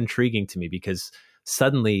was so intriguing to me because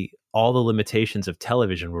suddenly all the limitations of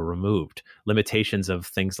television were removed, limitations of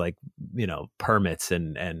things like, permits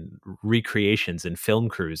and recreations and film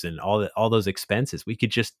crews and all those expenses. We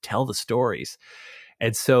could just tell the stories.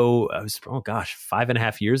 And so I was,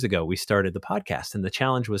 5.5 years ago, we started the podcast. And the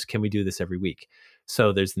challenge was, can we do this every week?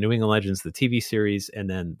 So there's the New England Legends, the TV series, and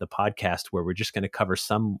then the podcast where we're just going to cover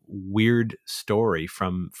some weird story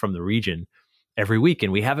from the region every week.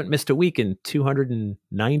 And we haven't missed a week in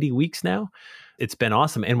 290 weeks now. It's been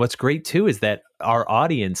awesome. And what's great too is that our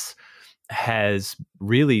audience has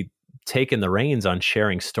really taken the reins on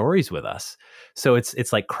sharing stories with us. So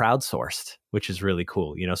it's like crowdsourced, which is really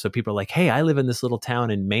cool. So people are like, hey, I live in this little town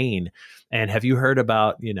in Maine. And have you heard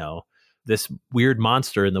about, this weird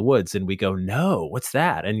monster in the woods? And we go, no, what's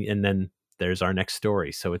that? And then there's our next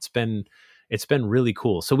story. So it's been really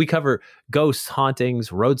cool. So we cover ghosts,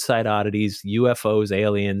 hauntings, roadside oddities, UFOs,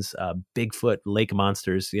 aliens, Bigfoot, lake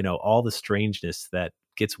monsters, all the strangeness that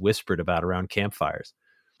gets whispered about around campfires.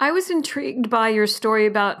 I was intrigued by your story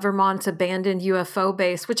about Vermont's abandoned UFO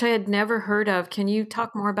base, which I had never heard of. Can you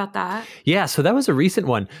talk more about that? Yeah, so that was a recent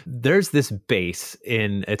one. There's this base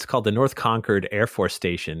it's called the North Concord Air Force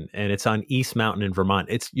Station, and it's on East Mountain in Vermont.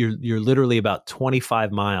 You're literally about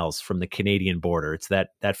 25 miles from the Canadian border. It's that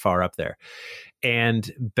far up there.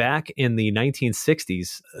 And back in the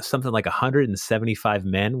 1960s, something like 175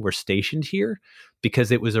 men were stationed here because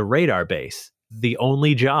it was a radar base. The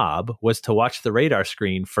only job was to watch the radar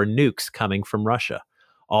screen for nukes coming from Russia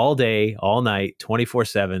all day, all night,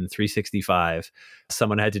 24/7, 365.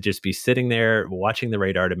 Someone had to just be sitting there watching the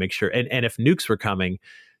radar to make sure. And if nukes were coming,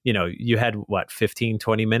 you had 15,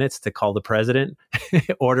 20 minutes to call the president,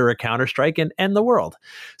 order a counterstrike, and end the world.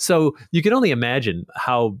 So you can only imagine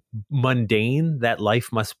how mundane that life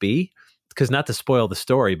must be. Because not to spoil the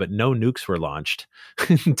story, but no nukes were launched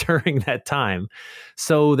during that time.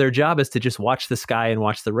 So their job is to just watch the sky and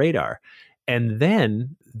watch the radar. And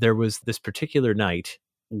then there was this particular night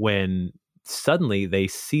when suddenly they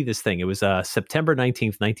see this thing. It was September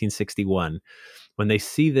 19th, 1961, when they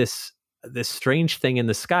see this strange thing in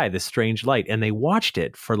the sky, this strange light. And they watched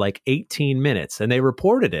it for like 18 minutes and they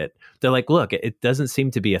reported it. They're like, look, it doesn't seem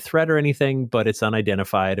to be a threat or anything, but it's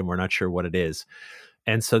unidentified and we're not sure what it is.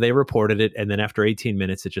 And so they reported it. And then after 18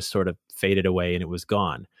 minutes, it just sort of faded away and it was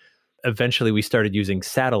gone. Eventually, we started using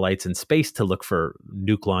satellites in space to look for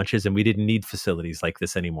nuke launches, and we didn't need facilities like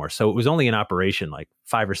this anymore. So it was only in operation like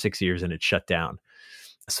 5 or 6 years and it shut down.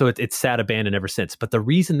 So it's sat abandoned ever since. But the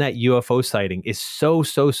reason that UFO sighting is so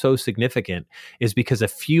significant is because a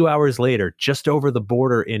few hours later, just over the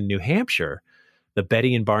border in New Hampshire, the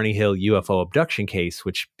Betty and Barney Hill UFO abduction case,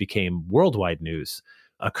 which became worldwide news,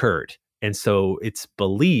 occurred. And so it's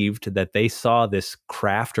believed that they saw this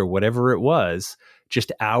craft or whatever it was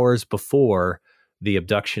just hours before the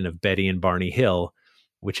abduction of Betty and Barney Hill,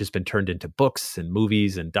 which has been turned into books and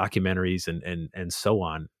movies and documentaries and so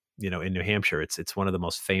on. In New Hampshire, it's one of the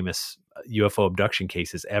most famous UFO abduction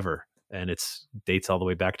cases ever. And it's dates all the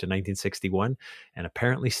way back to 1961 and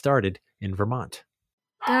apparently started in Vermont.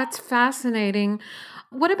 That's fascinating.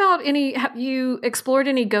 What about have you explored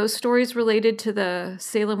any ghost stories related to the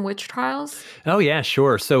Salem witch trials? Oh, yeah,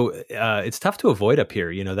 sure. So it's tough to avoid up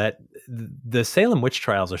here, that the Salem witch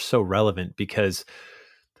trials are so relevant because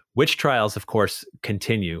witch trials, of course,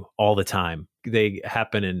 continue all the time. They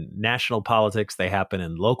happen in national politics. They happen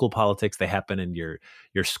in local politics. They happen in your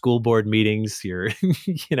school board meetings, your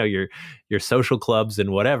social clubs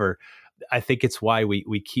and whatever. I think it's why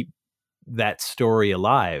we keep that story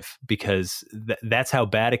alive, because that's how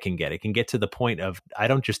bad it can get. It can get to the point of, I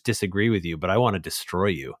don't just disagree with you, but I want to destroy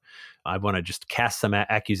you. I want to just cast some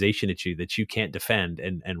accusation at you that you can't defend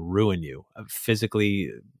and ruin you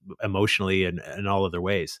physically, emotionally, and in all other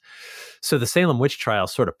ways. So the Salem witch trial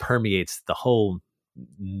sort of permeates the whole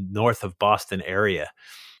north of Boston area.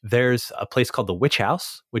 There's a place called the Witch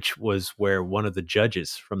House, which was where one of the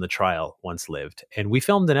judges from the trial once lived. And we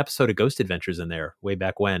filmed an episode of Ghost Adventures in there way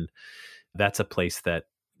back when. That's a place that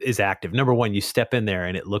is active. Number one, you step in there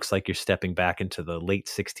and it looks like you're stepping back into the late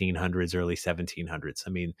 1600s, early 1700s. I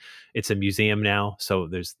mean, it's a museum now, so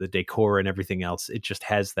there's the decor and everything else. It just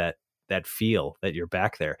has that feel that you're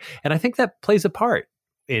back there. And I think that plays a part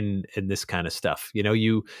in this kind of stuff.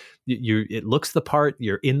 It looks the part,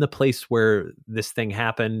 you're in the place where this thing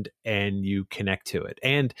happened and you connect to it.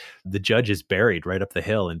 And the judge is buried right up the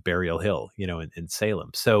hill in Burial Hill, in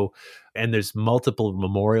Salem. So, and there's multiple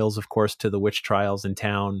memorials, of course, to the witch trials in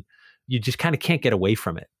town. you just kind of can't get away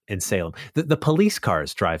from it in Salem. The police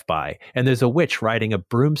cars drive by and there's a witch riding a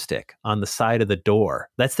broomstick on the side of the door.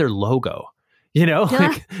 That's their logo. Yeah,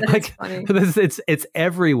 like funny. it's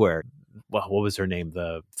everywhere. Well, what was her name?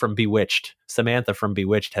 From Bewitched. Samantha from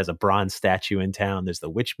Bewitched has a bronze statue in town. There's the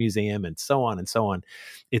Witch Museum and so on and so on.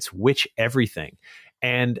 It's witch everything.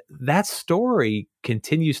 And that story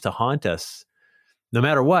continues to haunt us no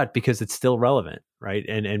matter what, because it's still relevant, right?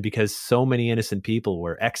 And because so many innocent people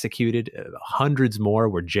were executed, hundreds more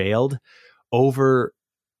were jailed over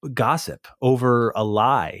gossip, over a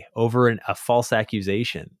lie, over a false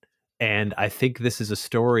accusation. And I think this is a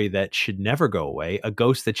story that should never go away, a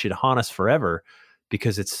ghost that should haunt us forever,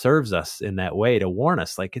 because it serves us in that way to warn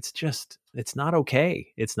us, like, it's not okay.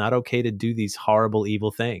 It's not okay to do these horrible, evil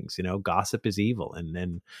things. Gossip is evil,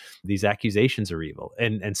 and these accusations are evil,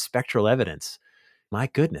 and spectral evidence. My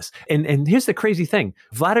goodness. And here's the crazy thing.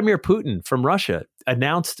 Vladimir Putin from Russia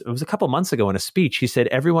announced, it was a couple months ago in a speech, he said,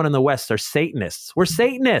 everyone in the West are Satanists. We're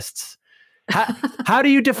Satanists. How do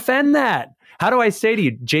you defend that? How do I say to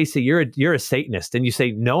you, JC, you're a Satanist? And you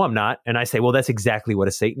say, no, I'm not. And I say, well, that's exactly what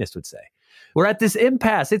a Satanist would say. We're at this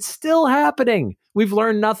impasse. It's still happening. We've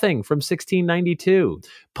learned nothing from 1692.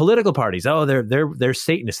 Political parties, they're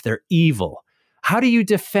Satanists. They're evil. How do you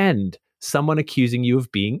defend someone accusing you of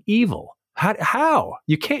being evil? How?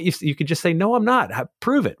 You can't. You could just say, no, I'm not.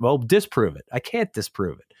 Prove it. Well, disprove it. I can't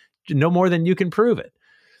disprove it. No more than you can prove it.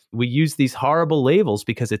 We use these horrible labels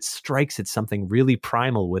because it strikes at something really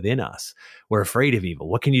primal within us. We're afraid of evil.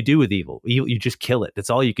 What can you do with evil? You just kill it. That's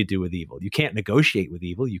all you could do with evil. You can't negotiate with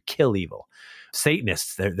evil. You kill evil.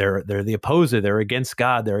 Satanists, they're the opposer. They're against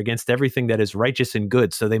God. They're against everything that is righteous and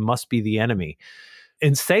good. So they must be the enemy.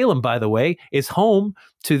 And Salem, by the way, is home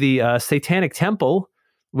to the Satanic Temple,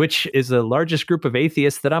 which is the largest group of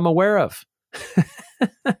atheists that I'm aware of,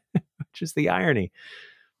 which is the irony.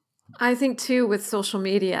 I think too, with social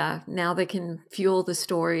media, now they can fuel the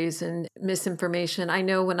stories and misinformation. I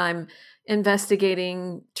know when I'm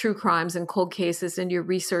investigating true crimes and cold cases and you're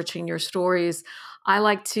researching your stories, I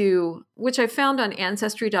like to, which I found on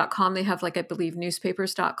ancestry.com, they have, like, I believe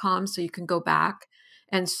newspapers.com. So you can go back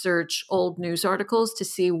and search old news articles to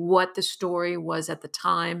see what the story was at the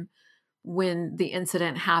time when the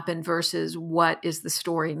incident happened versus what is the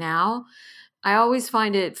story now. I always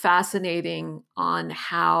find it fascinating on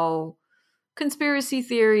how conspiracy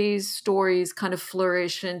theories, stories kind of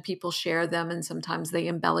flourish and people share them, and sometimes they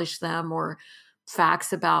embellish them, or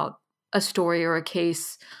facts about a story or a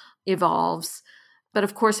case evolves. But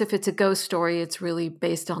of course, if it's a ghost story, it's really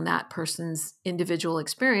based on that person's individual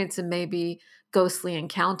experience and maybe ghostly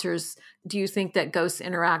encounters. Do you think that ghosts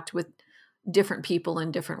interact with different people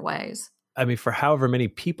in different ways? I mean, for however many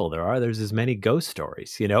people there are, there's as many ghost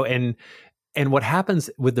stories, and what happens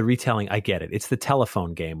with the retelling, I get it. It's the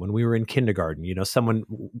telephone game. When we were in kindergarten, someone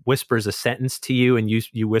whispers a sentence to you and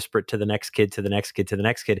you whisper it to the next kid, to the next kid, to the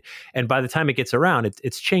next kid. And by the time it gets around,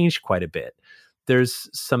 it's changed quite a bit. There's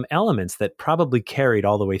some elements that probably carried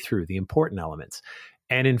all the way through, the important elements.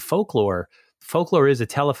 And in folklore is a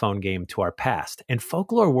telephone game to our past. And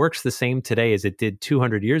folklore works the same today as it did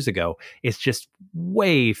 200 years ago. It's just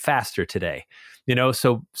way faster today.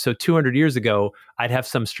 So 200 years ago, I'd have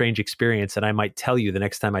some strange experience and I might tell you the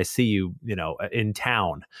next time I see you, in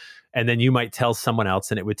town. And then you might tell someone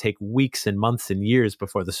else, and it would take weeks and months and years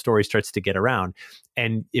before the story starts to get around.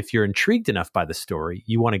 And if you're intrigued enough by the story,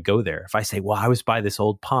 you want to go there. If I say, well, I was by this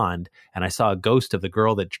old pond and I saw a ghost of the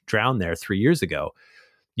girl that drowned there 3 years ago,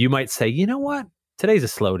 you might say, you know what? Today's a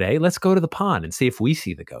slow day. Let's go to the pond and see if we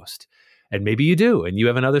see the ghost. And maybe you do, and you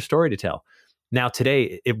have another story to tell. Now,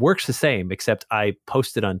 today, it works the same, except I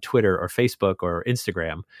post it on Twitter or Facebook or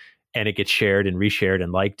Instagram, and it gets shared and reshared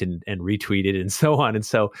and liked and retweeted and so on. And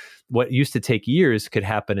so what used to take years could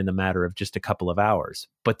happen in the matter of just a couple of hours.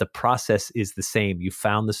 But the process is the same. You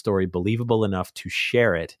found the story believable enough to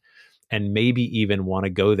share it and maybe even want to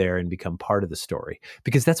go there and become part of the story,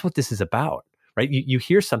 because that's what this is about. Right? You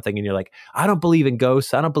hear something and you're like, I don't believe in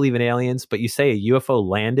ghosts. I don't believe in aliens. But you say a UFO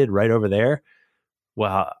landed right over there.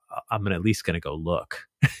 Well, I'm at least going to go look.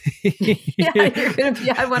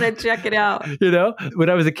 I want to check it out. When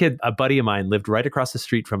I was a kid, a buddy of mine lived right across the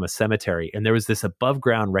street from a cemetery. And there was this above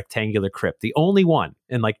ground rectangular crypt, the only one.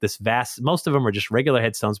 And like this vast, most of them are just regular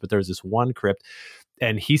headstones, but there was this one crypt.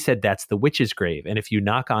 And he said that's the witch's grave. And if you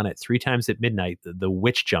knock on it 3 times at midnight, the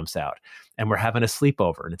witch jumps out. And we're having a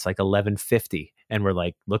sleepover and it's like 11:50. And we're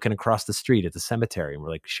like looking across the street at the cemetery. And we're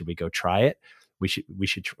like, should we go try it? We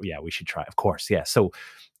should try. Of course. Yeah. So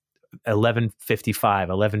 11:55,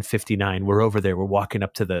 11:59, we're over there. We're walking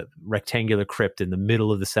up to the rectangular crypt in the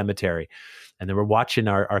middle of the cemetery. And then we're watching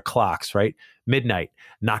our clocks, right? Midnight,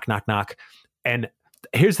 knock, knock, knock. And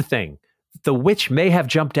here's the thing. The witch may have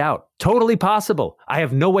jumped out. Totally possible. I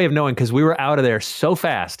have no way of knowing because we were out of there so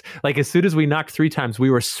fast. Like as soon as we knocked 3 times, we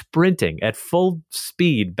were sprinting at full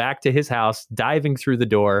speed back to his house, diving through the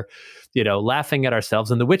door, laughing at ourselves.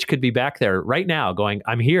 And the witch could be back there right now going,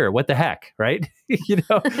 I'm here. What the heck? Right?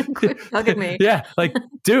 Look at me. Yeah. Like,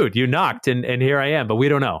 dude, you knocked and here I am, but we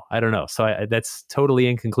don't know. I don't know. So that's totally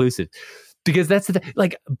inconclusive. Because that's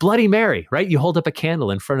like Bloody Mary, right? You hold up a candle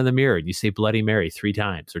in front of the mirror and you say Bloody Mary 3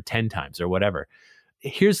 times or 10 times or whatever.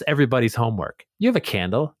 Here's everybody's homework. You have a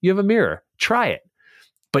candle, you have a mirror, try it.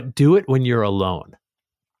 But do it when you're alone.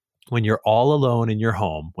 When you're all alone in your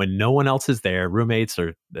home, when no one else is there, roommates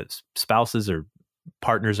or spouses or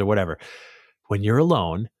partners or whatever. When you're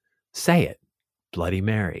alone, say it. Bloody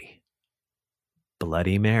Mary.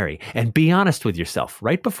 Bloody Mary. And be honest with yourself.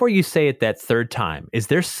 Right before you say it that 3rd time, is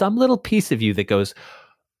there some little piece of you that goes,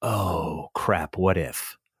 oh, crap, what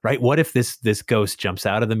if? Right? What if this ghost jumps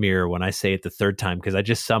out of the mirror when I say it the 3rd time because I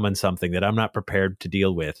just summoned something that I'm not prepared to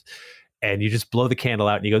deal with? And you just blow the candle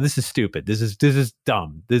out and you go, this is stupid. This is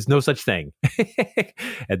dumb. There's no such thing.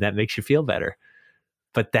 And that makes you feel better.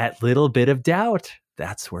 But that little bit of doubt,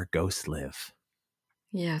 that's where ghosts live.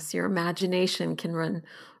 Yes, your imagination can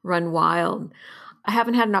run wild. I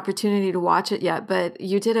haven't had an opportunity to watch it yet, but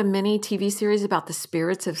you did a mini TV series about the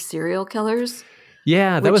spirits of serial killers.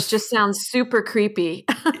 Yeah, which just sounds super creepy.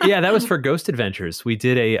 Yeah, that was for Ghost Adventures. We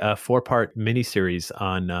did a 4-part miniseries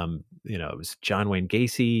on, it was John Wayne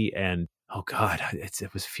Gacy, and oh God,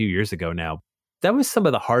 it was a few years ago now. That was some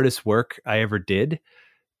of the hardest work I ever did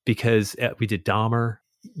because we did Dahmer.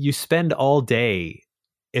 You spend all day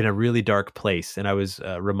in a really dark place. And I was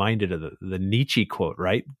reminded of the Nietzsche quote,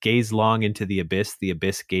 right? Gaze long into the abyss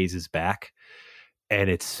gazes back. And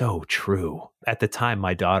it's so true. At the time,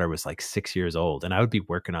 my daughter was like 6 years old, and I would be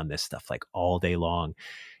working on this stuff like all day long.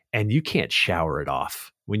 And you can't shower it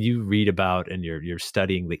off. When you read about and you're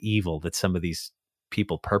studying the evil that some of these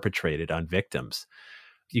people perpetrated on victims,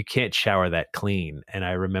 you can't shower that clean. And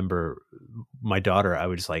I remember my daughter, I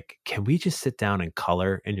was like, can we just sit down and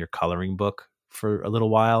color in your coloring book for a little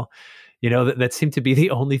while? That seemed to be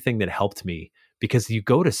the only thing that helped me, because you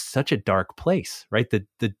go to such a dark place, right?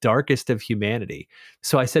 The darkest of humanity.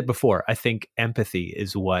 So I said before, I think empathy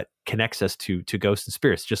is what connects us to ghosts and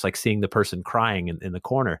spirits, just like seeing the person crying in the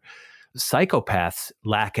corner. Psychopaths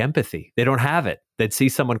lack empathy. They don't have it. They'd see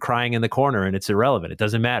someone crying in the corner and it's irrelevant. It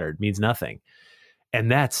doesn't matter. It means nothing. And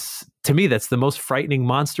to me, that's the most frightening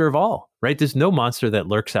monster of all, right? There's no monster that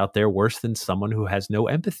lurks out there worse than someone who has no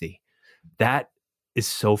empathy. That is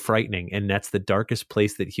so frightening. And that's the darkest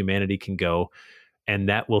place that humanity can go. And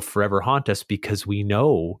that will forever haunt us, because we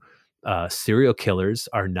know serial killers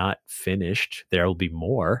are not finished. There will be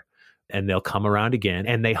more, and they'll come around again,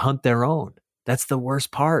 and they hunt their own. That's the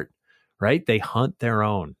worst part, right? They hunt their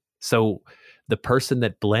own. So the person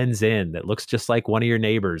that blends in, that looks just like one of your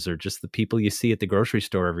neighbors or just the people you see at the grocery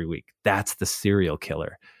store every week, that's the serial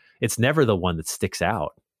killer. It's never the one that sticks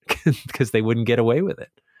out because they wouldn't get away with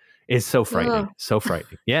it. It's so frightening. Oh. So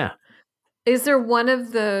frightening. Yeah. Is there one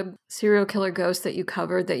of the serial killer ghosts that you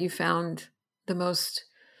covered that you found the most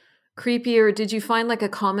creepy, or did you find like a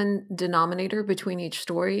common denominator between each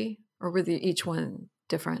story, or were each one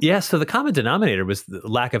different? Yeah. So the common denominator was the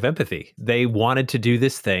lack of empathy. They wanted to do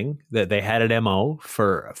this thing, that they had an MO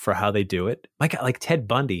for how they do it. Like Ted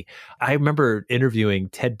Bundy. I remember interviewing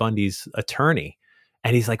Ted Bundy's attorney,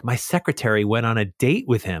 and he's like, my secretary went on a date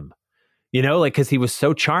with him. Because he was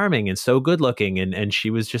so charming and so good looking, and she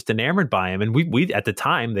was just enamored by him. And we at the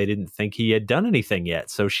time, they didn't think he had done anything yet.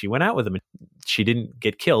 So she went out with him, and she didn't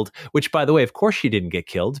get killed, which, by the way, of course she didn't get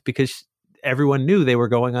killed, because everyone knew they were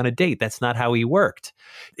going on a date. That's not how he worked.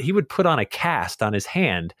 He would put on a cast on his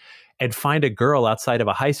hand and find a girl outside of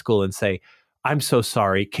a high school and say, I'm so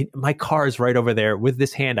sorry. My car is right over there with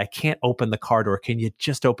this hand. I can't open the car door. Can you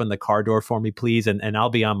just open the car door for me, please? And I'll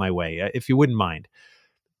be on my way, if you wouldn't mind.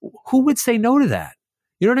 Who would say no to that?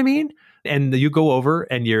 You know what I mean? And you go over,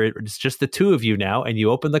 and it's just the two of you now, and you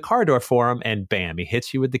open the car door for him, and bam, he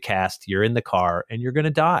hits you with the cast. You're in the car, and you're going to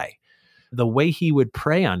die. The way he would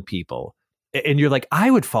prey on people, and you're like, I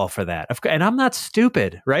would fall for that. And I'm not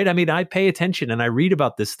stupid, right? I mean, I pay attention and I read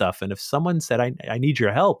about this stuff. And if someone said, I need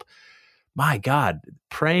your help, my God,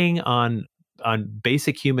 preying on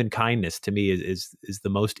basic human kindness to me is the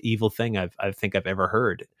most evil thing I think I've ever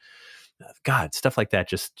heard. God, stuff like that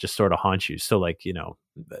just sort of haunts you. So like,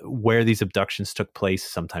 where these abductions took place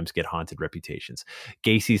sometimes get haunted reputations.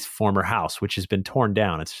 Gacy's former house, which has been torn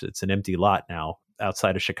down. It's an empty lot now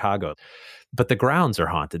outside of Chicago. But the grounds are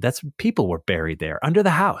haunted. People were buried there under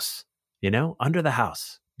the house, under the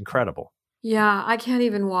house. Incredible. Yeah, I can't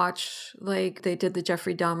even watch, like they did the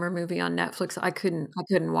Jeffrey Dahmer movie on Netflix. I couldn't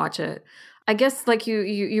watch it. I guess like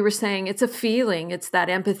you were saying, it's a feeling. It's that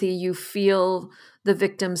empathy. You feel the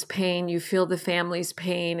victim's pain, you feel the family's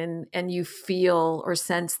pain, and you feel or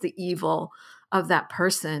sense the evil of that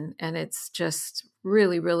person. And it's just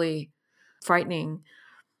really, really frightening.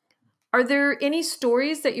 Are there any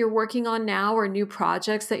stories that you're working on now or new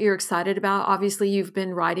projects that you're excited about? Obviously, you've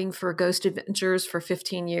been writing for Ghost Adventures for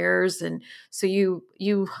 15 years. And so you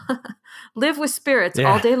live with spirits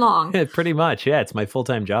all day long. Pretty much. Yeah. It's my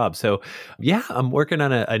full-time job. So yeah, I'm working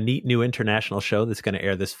on a neat new international show that's going to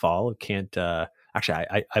air this fall. Actually,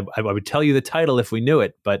 I would tell you the title if we knew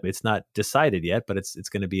it, but it's not decided yet, but it's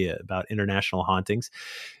going to be about international hauntings.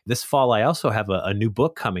 This fall, I also have a new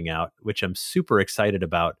book coming out, which I'm super excited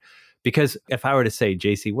about. Because if I were to say,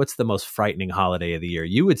 JC, what's the most frightening holiday of the year?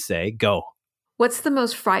 You would say, go. What's the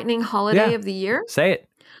most frightening holiday of the year? Say it.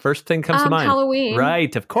 First thing comes to mind. Halloween.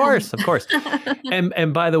 Right. Of course.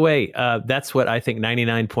 And by the way, that's what I think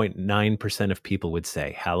 99.9% of people would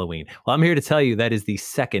say, Halloween. Well, I'm here to tell you that is the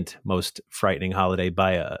second most frightening holiday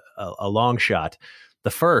by a long shot. The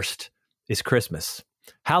first is Christmas.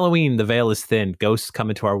 Halloween, the veil is thin. Ghosts come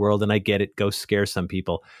into our world, and I get it. Ghosts scare some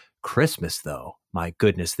people. Christmas, though, my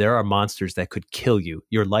goodness, there are monsters that could kill you.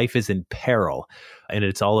 Your life is in peril. And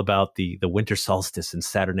it's all about the winter solstice and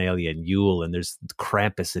Saturnalia and Yule. And there's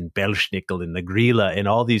Krampus and Belsnickel and the Grilla and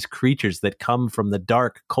all these creatures that come from the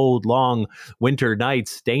dark, cold, long winter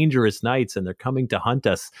nights, dangerous nights, and they're coming to hunt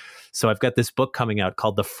us. So I've got this book coming out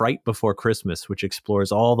called The Fright Before Christmas, which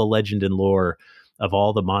explores all the legend and lore of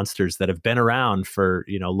all the monsters that have been around for,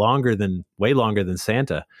 way longer than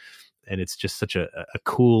Santa. And it's just such a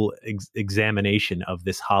cool examination of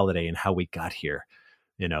this holiday and how we got here.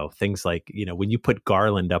 Things like, when you put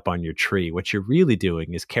garland up on your tree, what you're really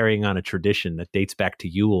doing is carrying on a tradition that dates back to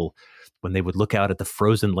Yule, when they would look out at the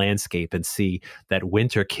frozen landscape and see that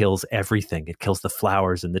winter kills everything. It kills the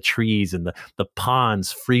flowers and the trees, and the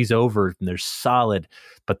ponds freeze over and they're solid.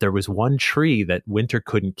 But there was one tree that winter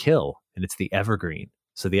couldn't kill, and it's the evergreen.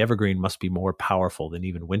 So the evergreen must be more powerful than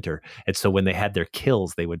even winter. And so when they had their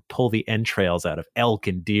kills, they would pull the entrails out of elk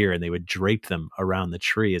and deer, and they would drape them around the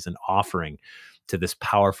tree as an offering to this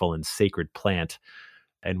powerful and sacred plant.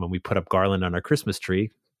 And when we put up garland on our Christmas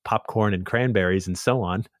tree, popcorn and cranberries and so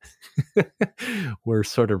on, we're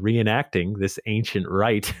sort of reenacting this ancient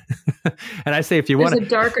rite. And I say, if you want, there's a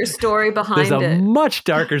darker story behind it. There's a much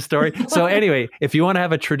darker story. So anyway, if you want to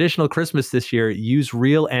have a traditional Christmas this year, use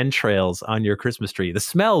real entrails on your Christmas tree. The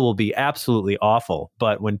smell will be absolutely awful,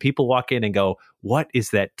 but when people walk in and go, "What is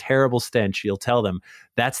that terrible stench?" you'll tell them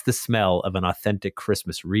that's the smell of an authentic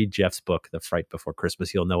Christmas. Read Jeff's book, The Fright Before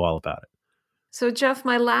Christmas. You'll know all about it. So, Jeff,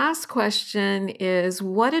 my last question is,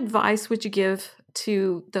 what advice would you give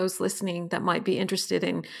to those listening that might be interested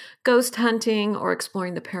in ghost hunting or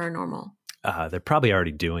exploring the paranormal? They're probably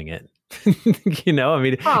already doing it.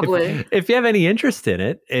 Probably. If you have any interest in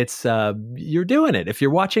it, it's you're doing it. If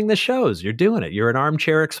you're watching the shows, you're doing it. You're an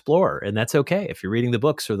armchair explorer, and that's okay. If you're reading the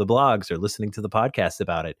books or the blogs or listening to the podcast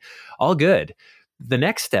about it, all good. The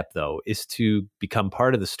next step, though, is to become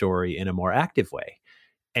part of the story in a more active way.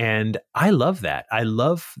 And I love that. I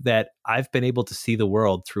love that I've been able to see the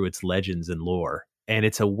world through its legends and lore. And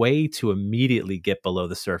it's a way to immediately get below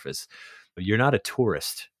the surface. You're not a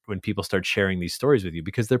tourist when people start sharing these stories with you,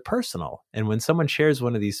 because they're personal. And when someone shares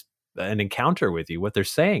an encounter with you, what they're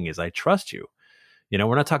saying is, I trust you.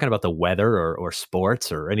 We're not talking about the weather or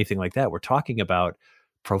sports or anything like that. We're talking about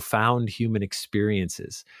profound human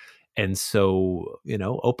experiences. And so,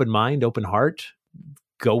 open mind, open heart,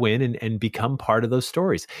 go in and become part of those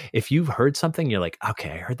stories. If you've heard something, you're like,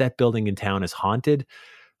 okay, I heard that building in town is haunted.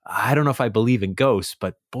 I don't know if I believe in ghosts,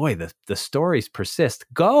 but boy, the stories persist.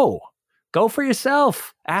 Go for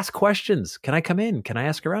yourself. Ask questions. Can I come in? Can I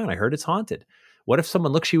ask around? I heard it's haunted. What if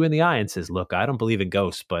someone looks you in the eye and says, look, I don't believe in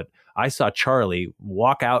ghosts, but I saw Charlie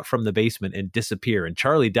walk out from the basement and disappear. And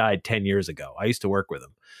Charlie died 10 years ago. I used to work with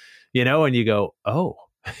him, and you go, oh,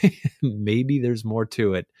 maybe there's more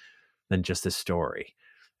to it than just a story.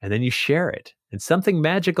 And then you share it. And something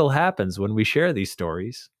magical happens when we share these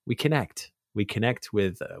stories. We connect. We connect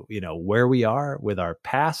with, where we are, with our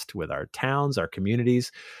past, with our towns, our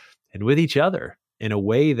communities, and with each other in a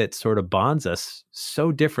way that sort of bonds us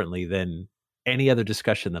so differently than any other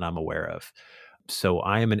discussion that I'm aware of. So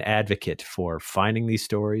I am an advocate for finding these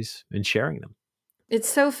stories and sharing them. It's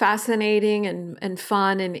so fascinating and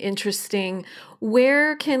fun and interesting.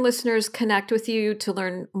 Where can listeners connect with you to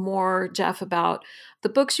learn more, Jeff, about the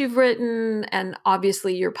books you've written and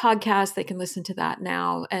obviously your podcast? They can listen to that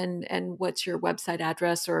now. And what's your website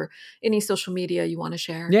address or any social media you want to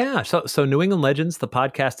share? Yeah. So New England Legends, the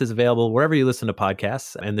podcast is available wherever you listen to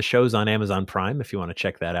podcasts, and the show's on Amazon Prime if you want to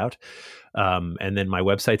check that out. And then my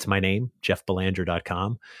website's my name,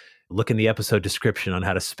 jeffbelanger.com. Look in the episode description on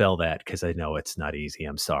how to spell that, because I know it's not easy.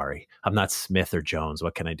 I'm sorry. I'm not Smith or Jones.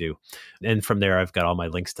 What can I do? And from there, I've got all my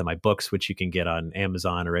links to my books, which you can get on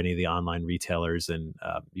Amazon or any of the online retailers. And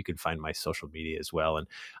you can find my social media as well. And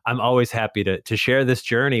I'm always happy to share this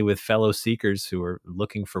journey with fellow seekers who are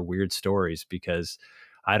looking for weird stories, because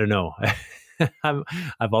I don't know.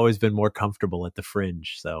 I've always been more comfortable at the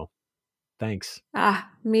fringe. So thanks.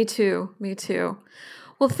 Me too. Me too.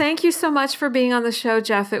 Well, thank you so much for being on the show,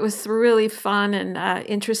 Jeff. It was really fun and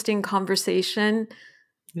interesting conversation.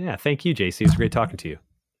 Yeah, thank you, JC. It was great talking to you.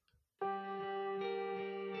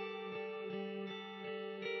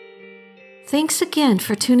 Thanks again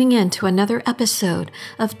for tuning in to another episode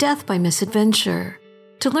of Death by Misadventure.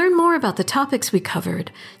 To learn more about the topics we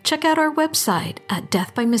covered, check out our website at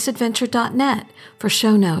deathbymisadventure.net for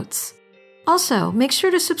show notes. Also, make sure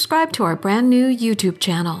to subscribe to our brand new YouTube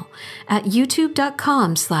channel at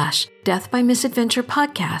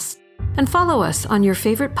youtube.com/deathbymisadventurepodcast and follow us on your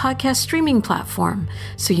favorite podcast streaming platform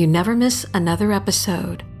so you never miss another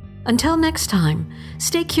episode. Until next time,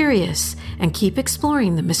 stay curious and keep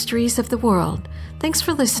exploring the mysteries of the world. Thanks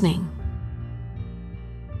for listening.